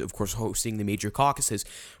 who is of course hosting the major caucuses.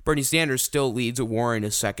 Bernie Sanders still leads, Warren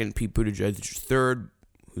is second, Pete Buttigieg is third,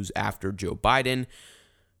 who's after Joe Biden,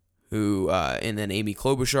 and then Amy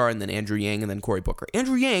Klobuchar, and then Andrew Yang, and then Cory Booker.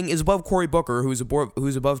 Andrew Yang is above Cory Booker, who's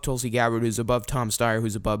above Tulsi Gabbard, who's above Tom Steyer,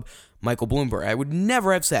 who's above Michael Bloomberg. I would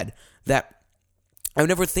never have said that. I would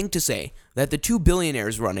never think to say that the two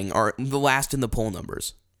billionaires running are the last in the poll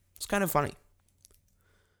numbers. It's kind of funny.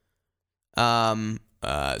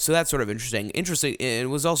 So that's sort of interesting. It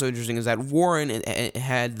was also interesting is that Warren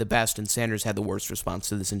had the best and Sanders had the worst response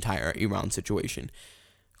to this entire Iran situation.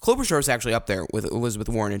 Klobuchar is actually up there with Elizabeth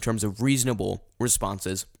Warren in terms of reasonable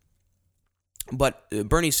responses. But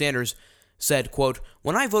Bernie Sanders said, quote,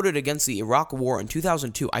 "When I voted against the Iraq war in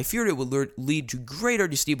 2002, I feared it would lead to greater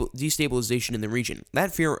destabilization in the region.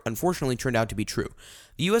 That fear unfortunately turned out to be true.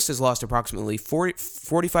 The U.S. has lost approximately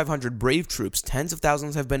 4,500 brave troops, tens of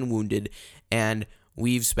thousands have been wounded, and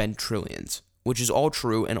we've spent trillions," which is all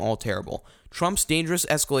true and all terrible. Trump's dangerous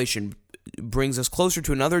escalation brings us closer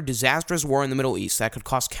to another disastrous war in the Middle East that could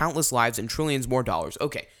cost countless lives and trillions more dollars.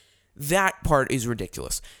 Okay. That part is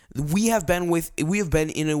ridiculous. We have been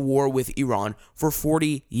in a war with Iran for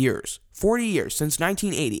 40 years. 40 years, since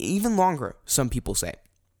 1980, even longer, some people say.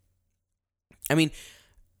 I mean,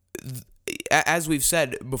 as we've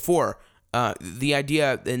said before, the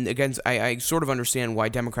idea, and again, I sort of understand why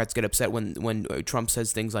Democrats get upset when Trump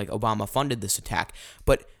says things like Obama funded this attack,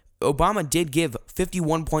 but Obama did give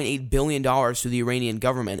 $51.8 billion to the Iranian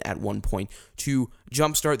government at one point to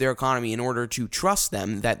jumpstart their economy in order to trust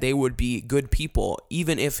them that they would be good people,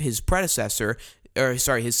 even if his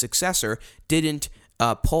successor didn't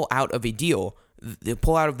pull out of the deal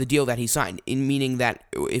that he signed, meaning that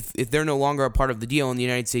if they're no longer a part of the deal and the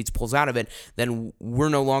United States pulls out of it, then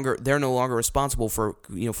they're no longer responsible for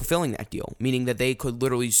fulfilling that deal, meaning that they could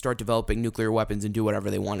literally start developing nuclear weapons and do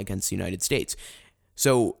whatever they want against the United States.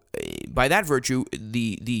 So, by that virtue,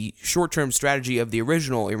 the short-term strategy of the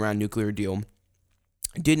original Iran nuclear deal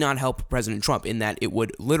did not help President Trump in that it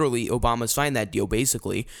would literally, Obama signed that deal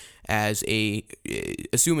basically as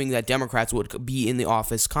assuming that Democrats would be in the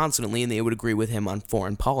office constantly and they would agree with him on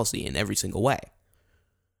foreign policy in every single way.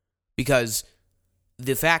 Because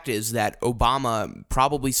the fact is that Obama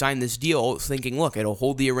probably signed this deal thinking, look, it'll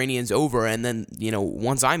hold the Iranians over, and then,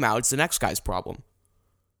 once I'm out, it's the next guy's problem.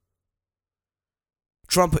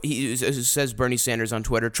 Trump, says Bernie Sanders on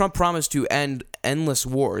Twitter, Trump promised to end endless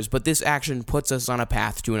wars, but this action puts us on a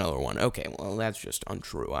path to another one. Okay, well, that's just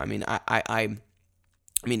untrue. I mean, I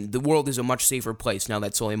mean, the world is a much safer place now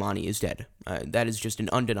that Soleimani is dead. That is just an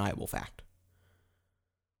undeniable fact.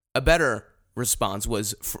 A better response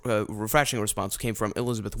was, a refreshing response came from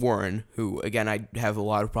Elizabeth Warren, who, again, I have a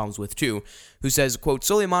lot of problems with too, who says, quote,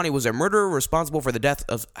 "Soleimani was a murderer responsible for the death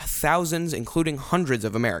of thousands, including hundreds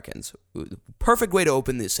of Americans." Perfect way to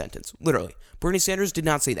open this sentence, literally. Bernie Sanders did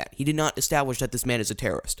not say that. He did not establish that this man is a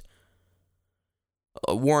terrorist.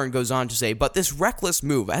 Warren goes on to say, "But this reckless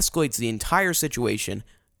move escalates the entire situation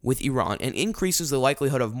with Iran and increases the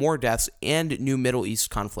likelihood of more deaths and new Middle East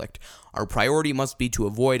conflict. Our priority must be to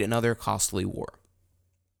avoid another costly war."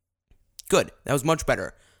 Good. That was much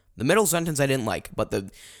better. The middle sentence I didn't like, but the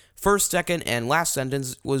first, second, and last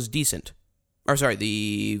sentence was decent.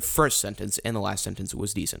 The first sentence and the last sentence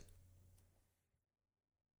was decent.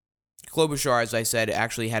 Klobuchar, as I said,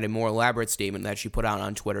 actually had a more elaborate statement that she put out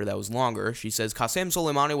on Twitter that was longer. She says, Qasem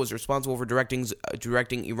Soleimani was responsible for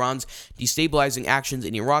directing Iran's destabilizing actions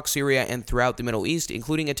in Iraq, Syria, and throughout the Middle East,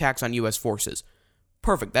 including attacks on U.S. forces.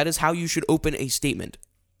 Perfect. That is how you should open a statement.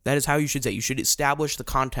 That is how you should say. You should establish the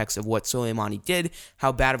context of what Soleimani did,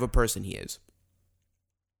 how bad of a person he is.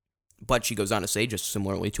 But she goes on to say, just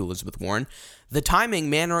similarly to Elizabeth Warren, "The timing,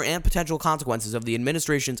 manner, and potential consequences of the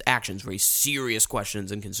administration's actions raise serious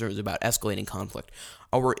questions and concerns about escalating conflict.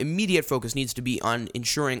 Our immediate focus needs to be on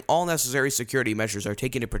ensuring all necessary security measures are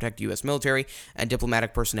taken to protect U.S. military and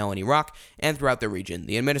diplomatic personnel in Iraq and throughout the region.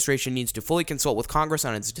 The administration needs to fully consult with Congress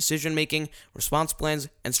on its decision-making, response plans,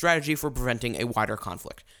 and strategy for preventing a wider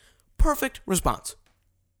conflict." Perfect response.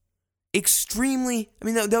 Extremely,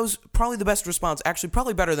 that was probably the best response, actually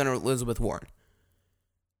probably better than Elizabeth Warren.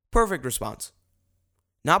 Perfect response.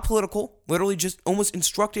 Not political, literally just almost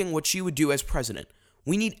instructing what she would do as president.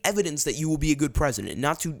 We need evidence that you will be a good president,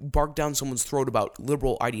 not to bark down someone's throat about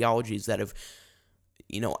liberal ideologies that have,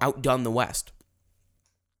 outdone the West.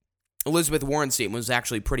 Elizabeth Warren's statement was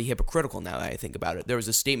actually pretty hypocritical now that I think about it. There was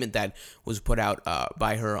a statement that was put out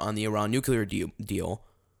by her on the Iran nuclear deal.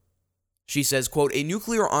 She says, quote, a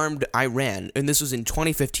nuclear-armed Iran, and this was in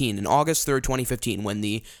 2015, in August 3rd, 2015, when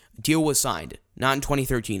the deal was signed, not in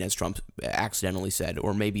 2013, as Trump accidentally said,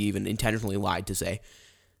 or maybe even intentionally lied to say.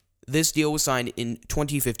 This deal was signed in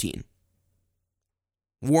 2015.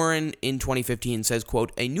 Warren, in 2015, says,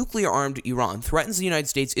 quote, a nuclear-armed Iran threatens the United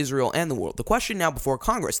States, Israel, and the world. The question now before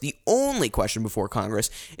Congress, the only question before Congress,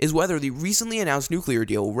 is whether the recently announced nuclear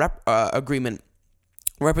deal agreement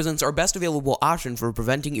represents our best available option for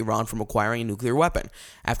preventing Iran from acquiring a nuclear weapon.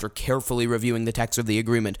 After carefully reviewing the text of the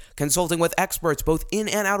agreement, consulting with experts both in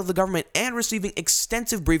and out of the government, and receiving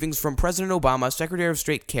extensive briefings from President Obama, Secretary of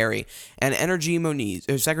State Kerry, and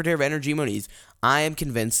Secretary of Energy Moniz, I am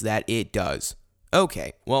convinced that it does.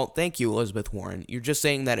 Okay, well, thank you, Elizabeth Warren. You're just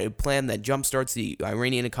saying that a plan that jumpstarts the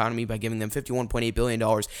Iranian economy by giving them $51.8 billion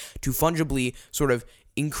to fungibly sort of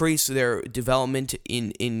increase their development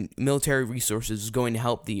in military resources is going to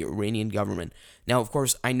help the Iranian government. Now, of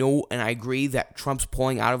course, I know and I agree that Trump's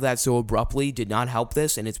pulling out of that so abruptly did not help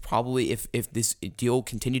this, and it's probably, if this deal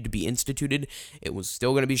continued to be instituted, it was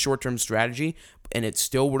still going to be short-term strategy, and it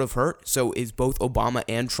still would have hurt. So it's both Obama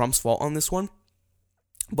and Trump's fault on this one.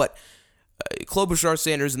 But Klobuchar,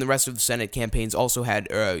 Sanders, and the rest of the Senate campaigns also had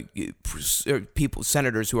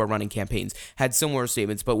senators who are running campaigns had similar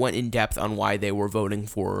statements, but went in depth on why they were voting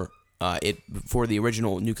for the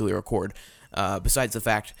original nuclear accord. Besides the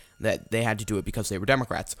fact that they had to do it because they were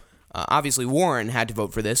Democrats. Obviously, Warren had to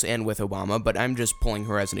vote for this and with Obama, but I'm just pulling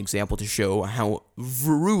her as an example to show how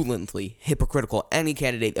virulently hypocritical any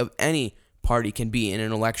candidate of any party can be in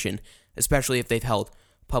an election, especially if they've held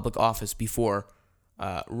public office before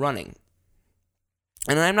running.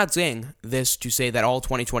 And I'm not saying this to say that all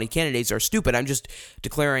 2020 candidates are stupid. I'm just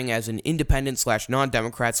declaring as an independent /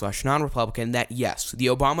 non-Democrat / non-Republican that yes, the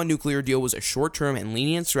Obama nuclear deal was a short-term and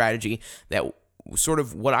lenient strategy that was sort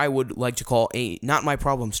of what I would like to call a not my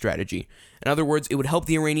problem strategy. In other words, it would help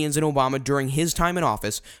the Iranians and Obama during his time in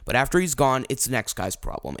office, but after he's gone, it's the next guy's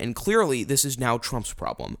problem. And clearly, this is now Trump's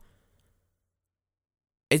problem.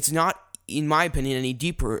 It's not, in my opinion, any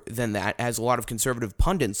deeper than that, as a lot of conservative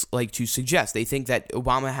pundits like to suggest. They think that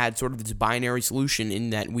Obama had sort of this binary solution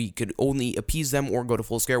in that we could only appease them or go to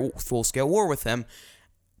full-scale war with them,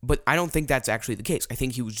 but I don't think that's actually the case. I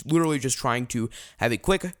think he was literally just trying to have a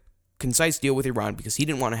quick, concise deal with Iran because he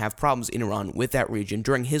didn't want to have problems in Iran with that region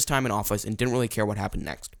during his time in office and didn't really care what happened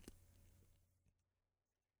next.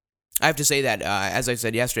 I have to say that, as I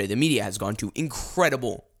said yesterday, the media has gone to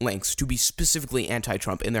incredible lengths to be specifically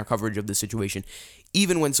anti-Trump in their coverage of the situation,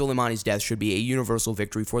 even when Soleimani's death should be a universal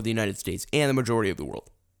victory for the United States and the majority of the world.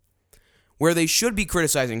 Where they should be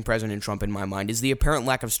criticizing President Trump, in my mind, is the apparent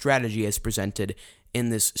lack of strategy as presented in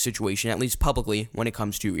this situation, at least publicly, when it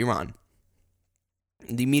comes to Iran.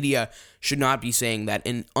 The media should not be saying that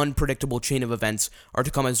an unpredictable chain of events are to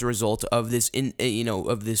come as a result of this,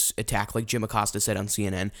 of this attack, like Jim Acosta said on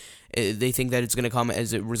CNN. They think that it's going to come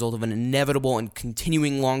as a result of an inevitable and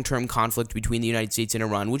continuing long-term conflict between the United States and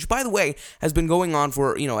Iran, which, by the way, has been going on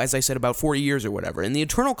for, as I said, about 40 years or whatever. And the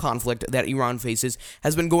eternal conflict that Iran faces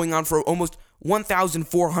has been going on for almost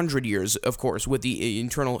 1,400 years, of course, with the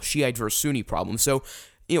internal Shiite versus Sunni problem. So,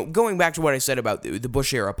 going back to what I said about the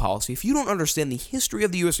Bush-era policy, if you don't understand the history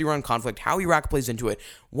of the U.S.-Iran conflict, how Iraq plays into it,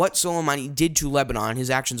 what Soleimani did to Lebanon, his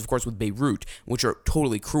actions, of course, with Beirut, which are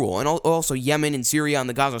totally cruel, and also Yemen and Syria and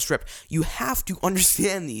the Gaza Strip, you have to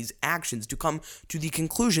understand these actions to come to the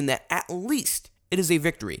conclusion that at least it is a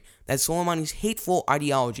victory, that Soleimani's hateful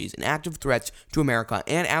ideologies and active threats to America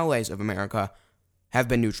and allies of America have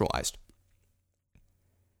been neutralized.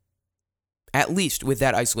 At least with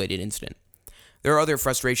that isolated incident. There are other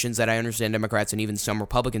frustrations that I understand Democrats and even some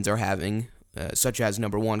Republicans are having, such as,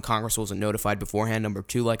 number one, Congress wasn't notified beforehand. Number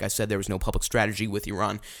two, like I said, there was no public strategy with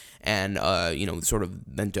Iran. And, other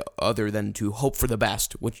than to hope for the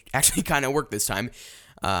best, which actually kind of worked this time.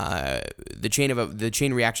 The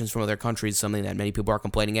chain reactions from other countries is something that many people are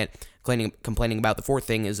complaining about. The fourth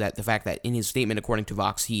thing is that the fact that in his statement, according to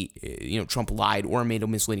Vox, Trump lied or made a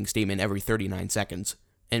misleading statement every 39 seconds,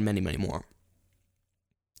 and many, many more.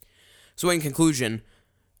 So in conclusion,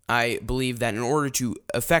 I believe that in order to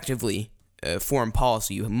effectively form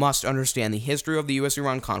policy, you must understand the history of the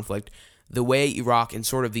U.S.-Iran conflict, the way Iraq and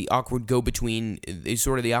sort of the awkward go-between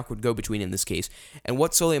in this case, and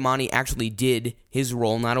what Soleimani actually did, his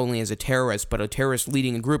role not only as a terrorist, but a terrorist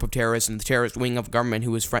leading a group of terrorists in the terrorist wing of government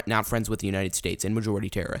who was not friends with the United States and majority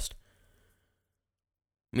terrorist.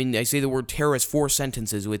 I mean, I say the word terrorist 4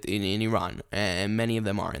 sentences in Iran, and many of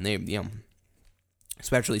them are, and they,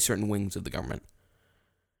 especially certain wings of the government.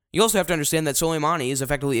 You also have to understand that Soleimani is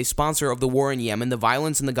effectively a sponsor of the war in Yemen, the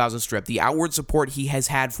violence in the Gaza Strip, the outward support he has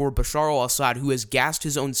had for Bashar al-Assad, who has gassed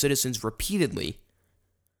his own citizens repeatedly.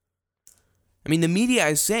 I mean, the media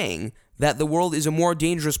is saying that the world is a more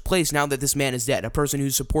dangerous place now that this man is dead, a person who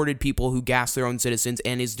supported people who gassed their own citizens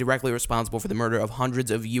and is directly responsible for the murder of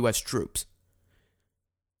hundreds of U.S. troops.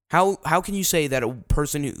 How can you say that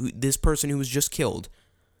this person who was just killed,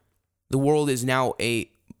 the world is now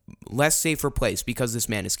a less safer place because this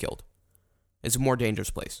man is killed? It's a more dangerous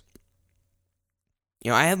place.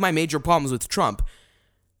 I have my major problems with Trump.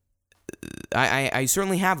 I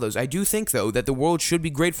certainly have those. I do think, though, that the world should be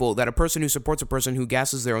grateful that a person who supports a person who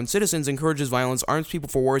gasses their own citizens, encourages violence, arms people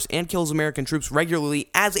for wars, and kills American troops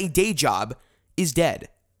regularly as a day job is dead.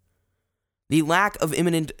 The lack of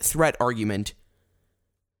imminent threat argument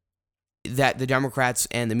that the Democrats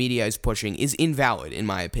and the media is pushing is invalid, in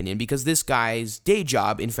my opinion, because this guy's day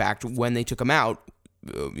job, in fact, when they took him out,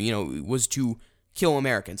 was to kill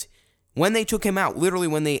Americans. When they took him out, literally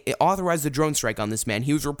when they authorized the drone strike on this man,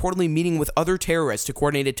 he was reportedly meeting with other terrorists to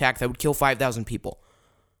coordinate an attack that would kill 5,000 people.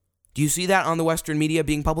 Do you see that on the Western media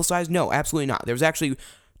being publicized? No, absolutely not. There was actually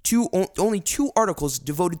only 2 articles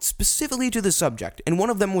devoted specifically to the subject, and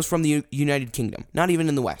one of them was from the United Kingdom, not even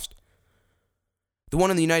in the West. The one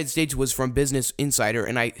in the United States was from Business Insider,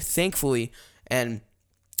 and I thankfully and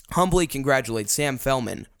humbly congratulate Sam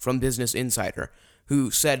Fellman from Business Insider, who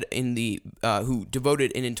said who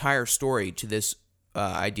devoted an entire story to this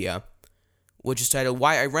idea, which is titled,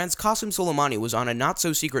 "Why Iran's Qasem Soleimani was on a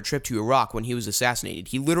not-so-secret trip to Iraq when he was assassinated."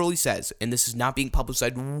 He literally says, and this is not being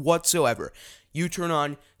publicized whatsoever, you turn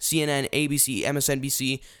on CNN, ABC,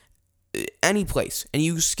 MSNBC, any place, and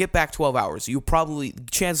you skip back 12 hours,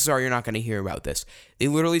 chances are you're not going to hear about this. It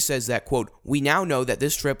literally says that, quote, "We now know that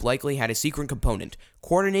this trip likely had a secret component,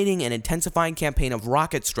 coordinating an intensifying campaign of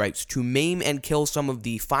rocket strikes to maim and kill some of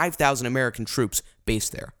the 5,000 American troops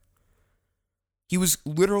based there." He was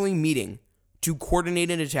literally meeting to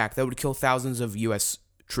coordinate an attack that would kill thousands of U.S.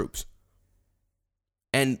 troops.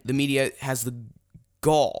 And the media has the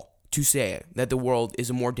gall to say that the world is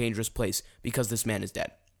a more dangerous place because this man is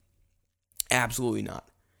dead. Absolutely not.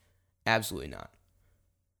 Absolutely not.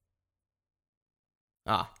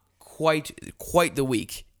 Quite the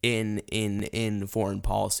week in foreign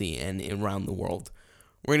policy and around the world.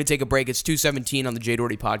 We're going to take a break. It's 2:17 on the Jay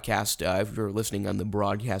Doherty podcast. If you're listening on the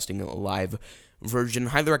broadcasting live version,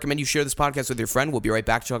 highly recommend you share this podcast with your friend. We'll be right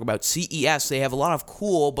back to talk about CES. They have a lot of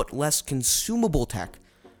cool but less consumable tech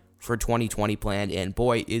for 2020 planned, and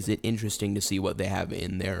boy, is it interesting to see what they have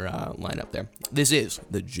in their lineup there. This is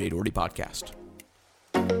the Jay Doherty Podcast.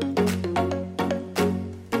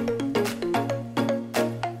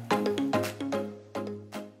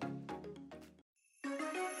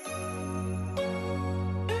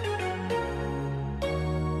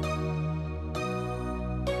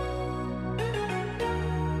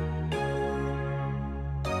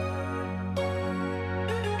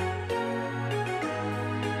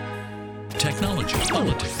 Technology,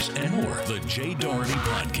 politics, and more. The Jay Doherty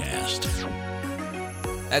Podcast.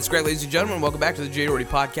 That's great, ladies and gentlemen. Welcome back to the Jay Doherty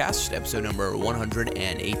Podcast, episode number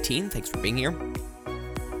 118. Thanks for being here.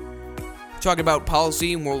 Talking about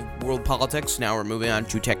policy and world politics. Now we're moving on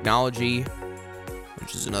to technology,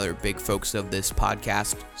 which is another big focus of this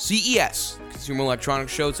podcast. CES, Consumer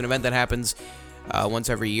Electronics Show. It's an event that happens once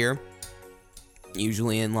every year,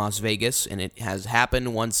 usually in Las Vegas, and it has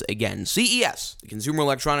happened once again. CES, the Consumer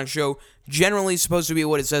Electronics Show, generally supposed to be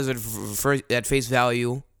what it says at face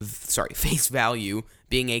value,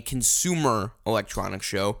 being a consumer electronics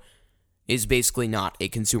show, is basically not a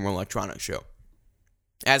consumer electronics show.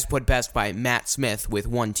 As put best by Matt Smith with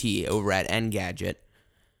 1T over at Engadget,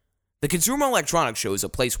 the Consumer Electronics Show is a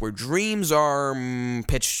place where dreams are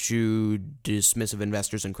pitched to dismissive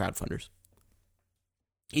investors and crowdfunders.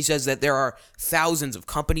 He says that there are thousands of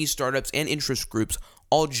companies, startups, and interest groups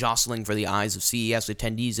all jostling for the eyes of CES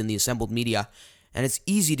attendees and the assembled media, and it's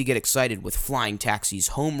easy to get excited with flying taxis,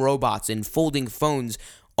 home robots, and folding phones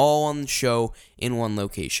all on the show in one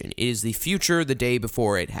location. It is the future the day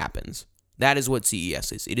before it happens. That is what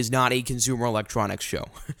CES is. It is not a consumer electronics show.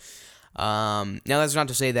 Now, that's not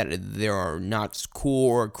to say that there are not cool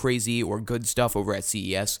or crazy or good stuff over at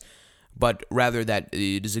CES. but rather that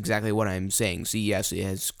it is exactly what I'm saying. CES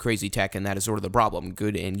has crazy tech, and that is sort of the problem.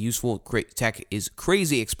 Good and useful tech is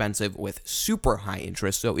crazy expensive with super high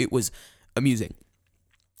interest, so it was amusing.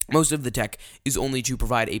 Most of the tech is only to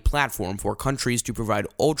provide a platform for countries to provide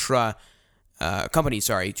to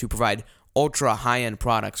provide ultra high-end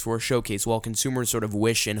products for a showcase, while consumers sort of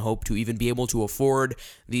wish and hope to even be able to afford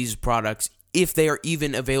these products if they are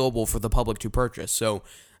even available for the public to purchase. So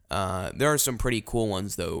there are some pretty cool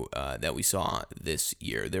ones, though, that we saw this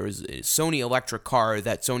year. There was a Sony electric car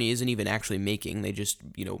that Sony isn't even actually making. They just,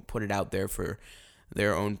 put it out there for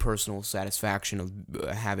their own personal satisfaction of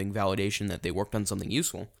having validation that they worked on something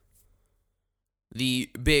useful. The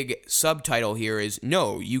big subtitle here is,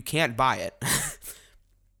 no, you can't buy it.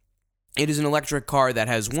 It is an electric car that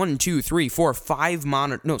has 6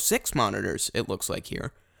 monitors, it looks like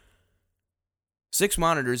here. 6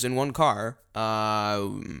 monitors in one car,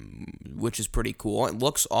 which is pretty cool. It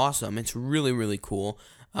looks awesome. It's really, really cool.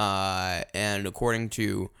 And according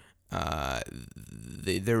to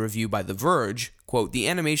their review by The Verge, quote, the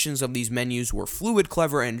animations of these menus were fluid,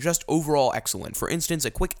 clever, and just overall excellent. For instance,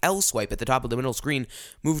 a quick L swipe at the top of the middle screen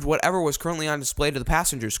moved whatever was currently on display to the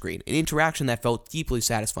passenger screen, an interaction that felt deeply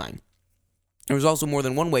satisfying. There was also more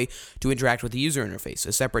than one way to interact with the user interface.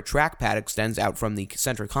 A separate trackpad extends out from the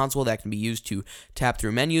center console that can be used to tap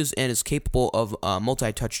through menus and is capable of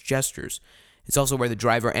multi-touch gestures. It's also where the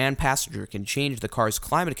driver and passenger can change the car's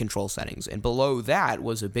climate control settings, and below that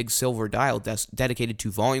was a big silver dial dedicated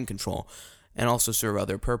to volume control and also serve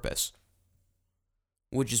other purpose,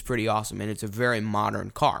 which is pretty awesome, and it's a very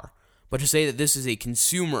modern car. But to say that this is a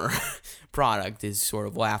consumer product is sort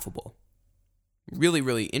of laughable. Really,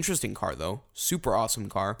 really interesting car, though. Super awesome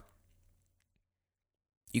car.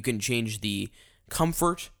 You can change the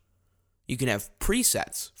comfort. You can have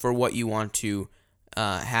presets for what you want to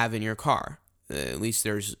have in your car. At least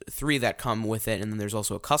there's 3 that come with it, and then there's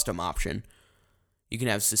also a custom option. You can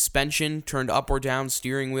have suspension turned up or down,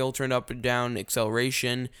 steering wheel turned up and down,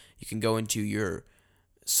 acceleration. You can go into your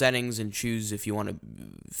settings and choose if you want to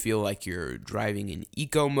feel like you're driving in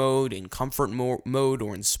eco mode, in comfort mode,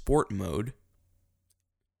 or in sport mode.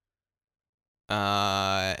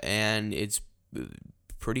 And it's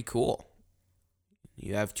pretty cool.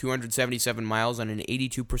 You have 277 miles on an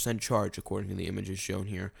 82% charge, according to the images shown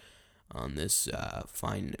here on this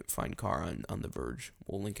fine car on The Verge.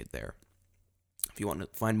 We'll link it there. If you want to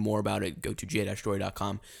find more about it, go to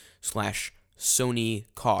j-story.com/Sony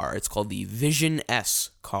car. It's called the Vision S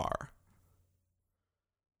car.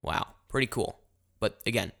 Wow, pretty cool. But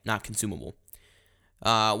again, not consumable.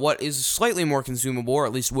 What is slightly more consumable, or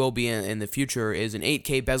at least will be in the future, is an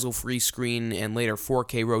 8K bezel-free screen and later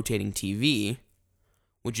 4K rotating TV,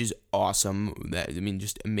 which is awesome.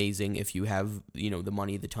 Just amazing if you have, the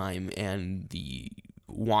money, the time, and the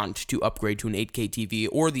want to upgrade to an 8K TV,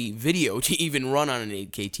 or the video to even run on an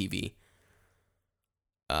 8K TV.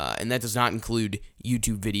 And that does not include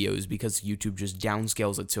YouTube videos, because YouTube just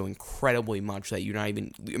downscales it so incredibly much that you're not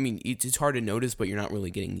even, it's hard to notice, but you're not really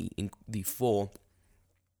getting the full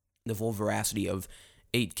veracity of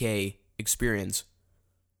 8K experience.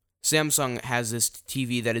 Samsung has this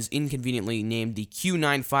TV that is inconveniently named the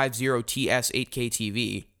Q950TS 8K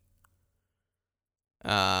TV.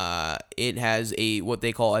 It has what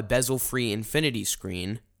they call a bezel-free infinity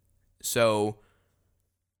screen. So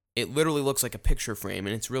it literally looks like a picture frame,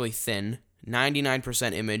 and it's really thin.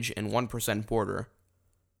 99% image and 1% border.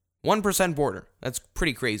 1% border. That's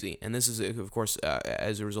pretty crazy. And this is, of course,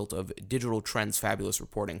 as a result of Digital Trends' fabulous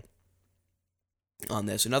reporting on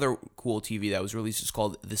this. Another cool TV that was released is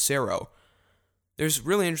called the Cero. There's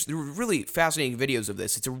really fascinating videos of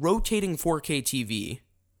this. It's a rotating 4K TV,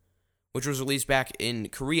 which was released back in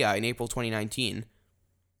Korea in April 2019.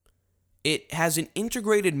 It has an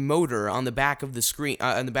integrated motor on the back of the screen,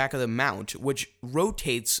 on the back of the mount, which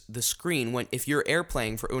rotates the screen if you're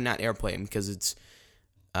airplaying not airplaying, because it's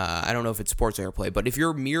I don't know if it supports AirPlay, but if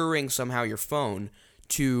you're mirroring somehow your phone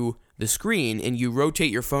to the screen and you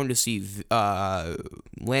rotate your phone to see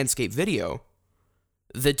landscape video,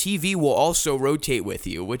 the TV will also rotate with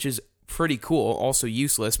you, which is pretty cool. Also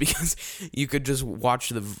useless, because you could just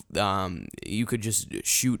watch you could just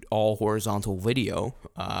shoot all horizontal video,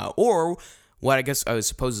 or what I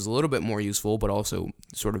suppose is a little bit more useful, but also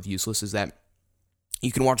sort of useless, is that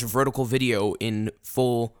you can watch a vertical video in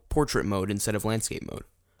full portrait mode instead of landscape mode.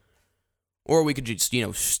 Or we could just,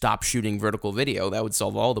 stop shooting vertical video. That would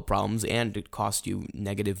solve all the problems, and it cost you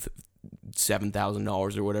negative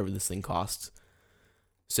 $7,000 or whatever this thing costs.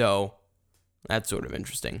 So that's sort of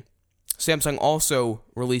interesting. Samsung also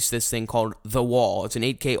released this thing called The Wall. It's an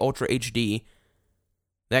 8K Ultra HD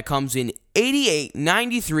that comes in 88,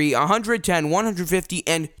 93, 110, 150,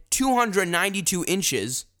 and 292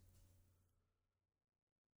 inches.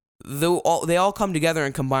 They all come together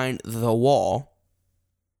and combine the wall.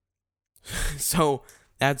 So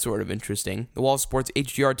that's sort of interesting. The wall supports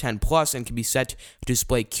HDR10 Plus and can be set to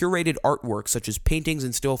display curated artwork such as paintings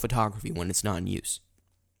and still photography when it's not in use.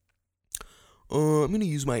 I'm going to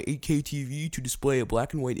use my 8K TV to display a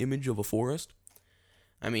black and white image of a forest.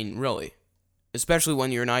 I mean, really. Especially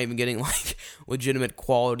when you're not even getting, like, legitimate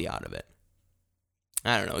quality out of it.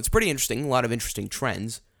 I don't know. It's pretty interesting. A lot of interesting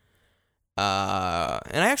trends. And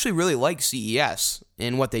I actually really like CES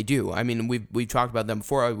and what they do. I mean, we've talked about them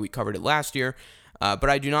before. We covered it last year. But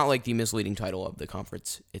I do not like the misleading title of the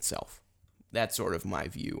conference itself. That's sort of my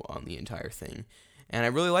view on the entire thing. And I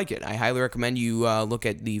really like it. I highly recommend you look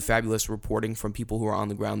at the fabulous reporting from people who are on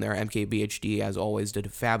the ground there. MKBHD, as always, did a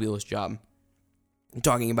fabulous job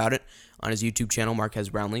talking about it on his YouTube channel, Marquez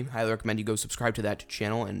Brownlee. Highly recommend you go subscribe to that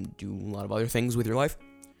channel and do a lot of other things with your life.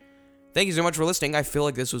 Thank you so much for listening. I feel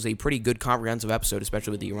like this was a pretty good comprehensive episode,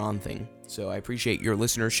 especially with the Iran thing. So I appreciate your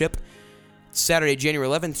listenership. Saturday, January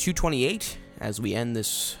 11th, 228, as we end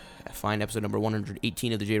this fine episode number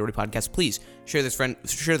 118 of the Jay Doherty Podcast. Please share this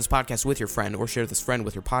podcast with your friend, or share this friend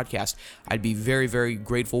with your podcast. I'd be very, very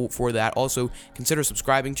grateful for that. Also, consider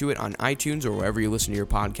subscribing to it on iTunes or wherever you listen to your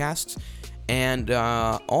podcasts. And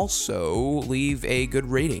also leave a good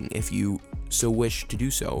rating if you so wish to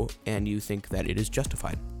do so and you think that it is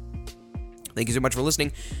justified. Thank you so much for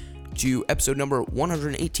listening to episode number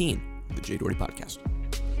 118 of the Jay Doherty Podcast.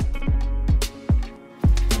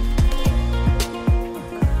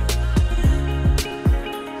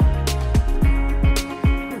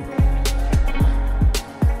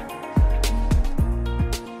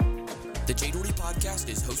 The Jay Doherty Podcast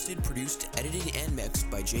is hosted, produced, edited, and mixed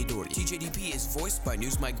by Jay Doherty. TJDP is voiced by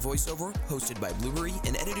Newsmike Voiceover, hosted by Blueberry,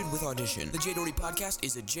 and edited with Audition. The Jay Doherty Podcast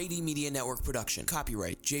is a JD Media Network production.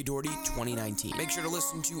 Copyright Jay Doherty 2019. Make sure to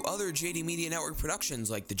listen to other JD Media Network productions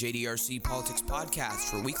like the JDRC Politics Podcast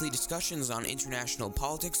for weekly discussions on international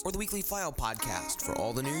politics, or the Weekly File Podcast for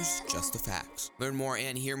all the news, just the facts. Learn more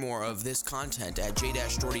and hear more of this content at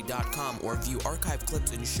j-doherty.com or view archive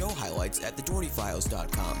clips and show highlights at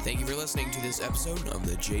thedohertyfiles.com. Thank you for listening to this episode of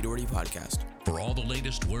the Jay Doherty Podcast. For all the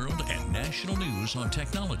latest world and national news on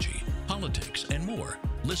technology, politics, and more,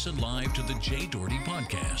 listen live to the Jay Doherty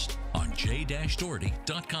Podcast on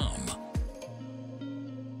j-doherty.com.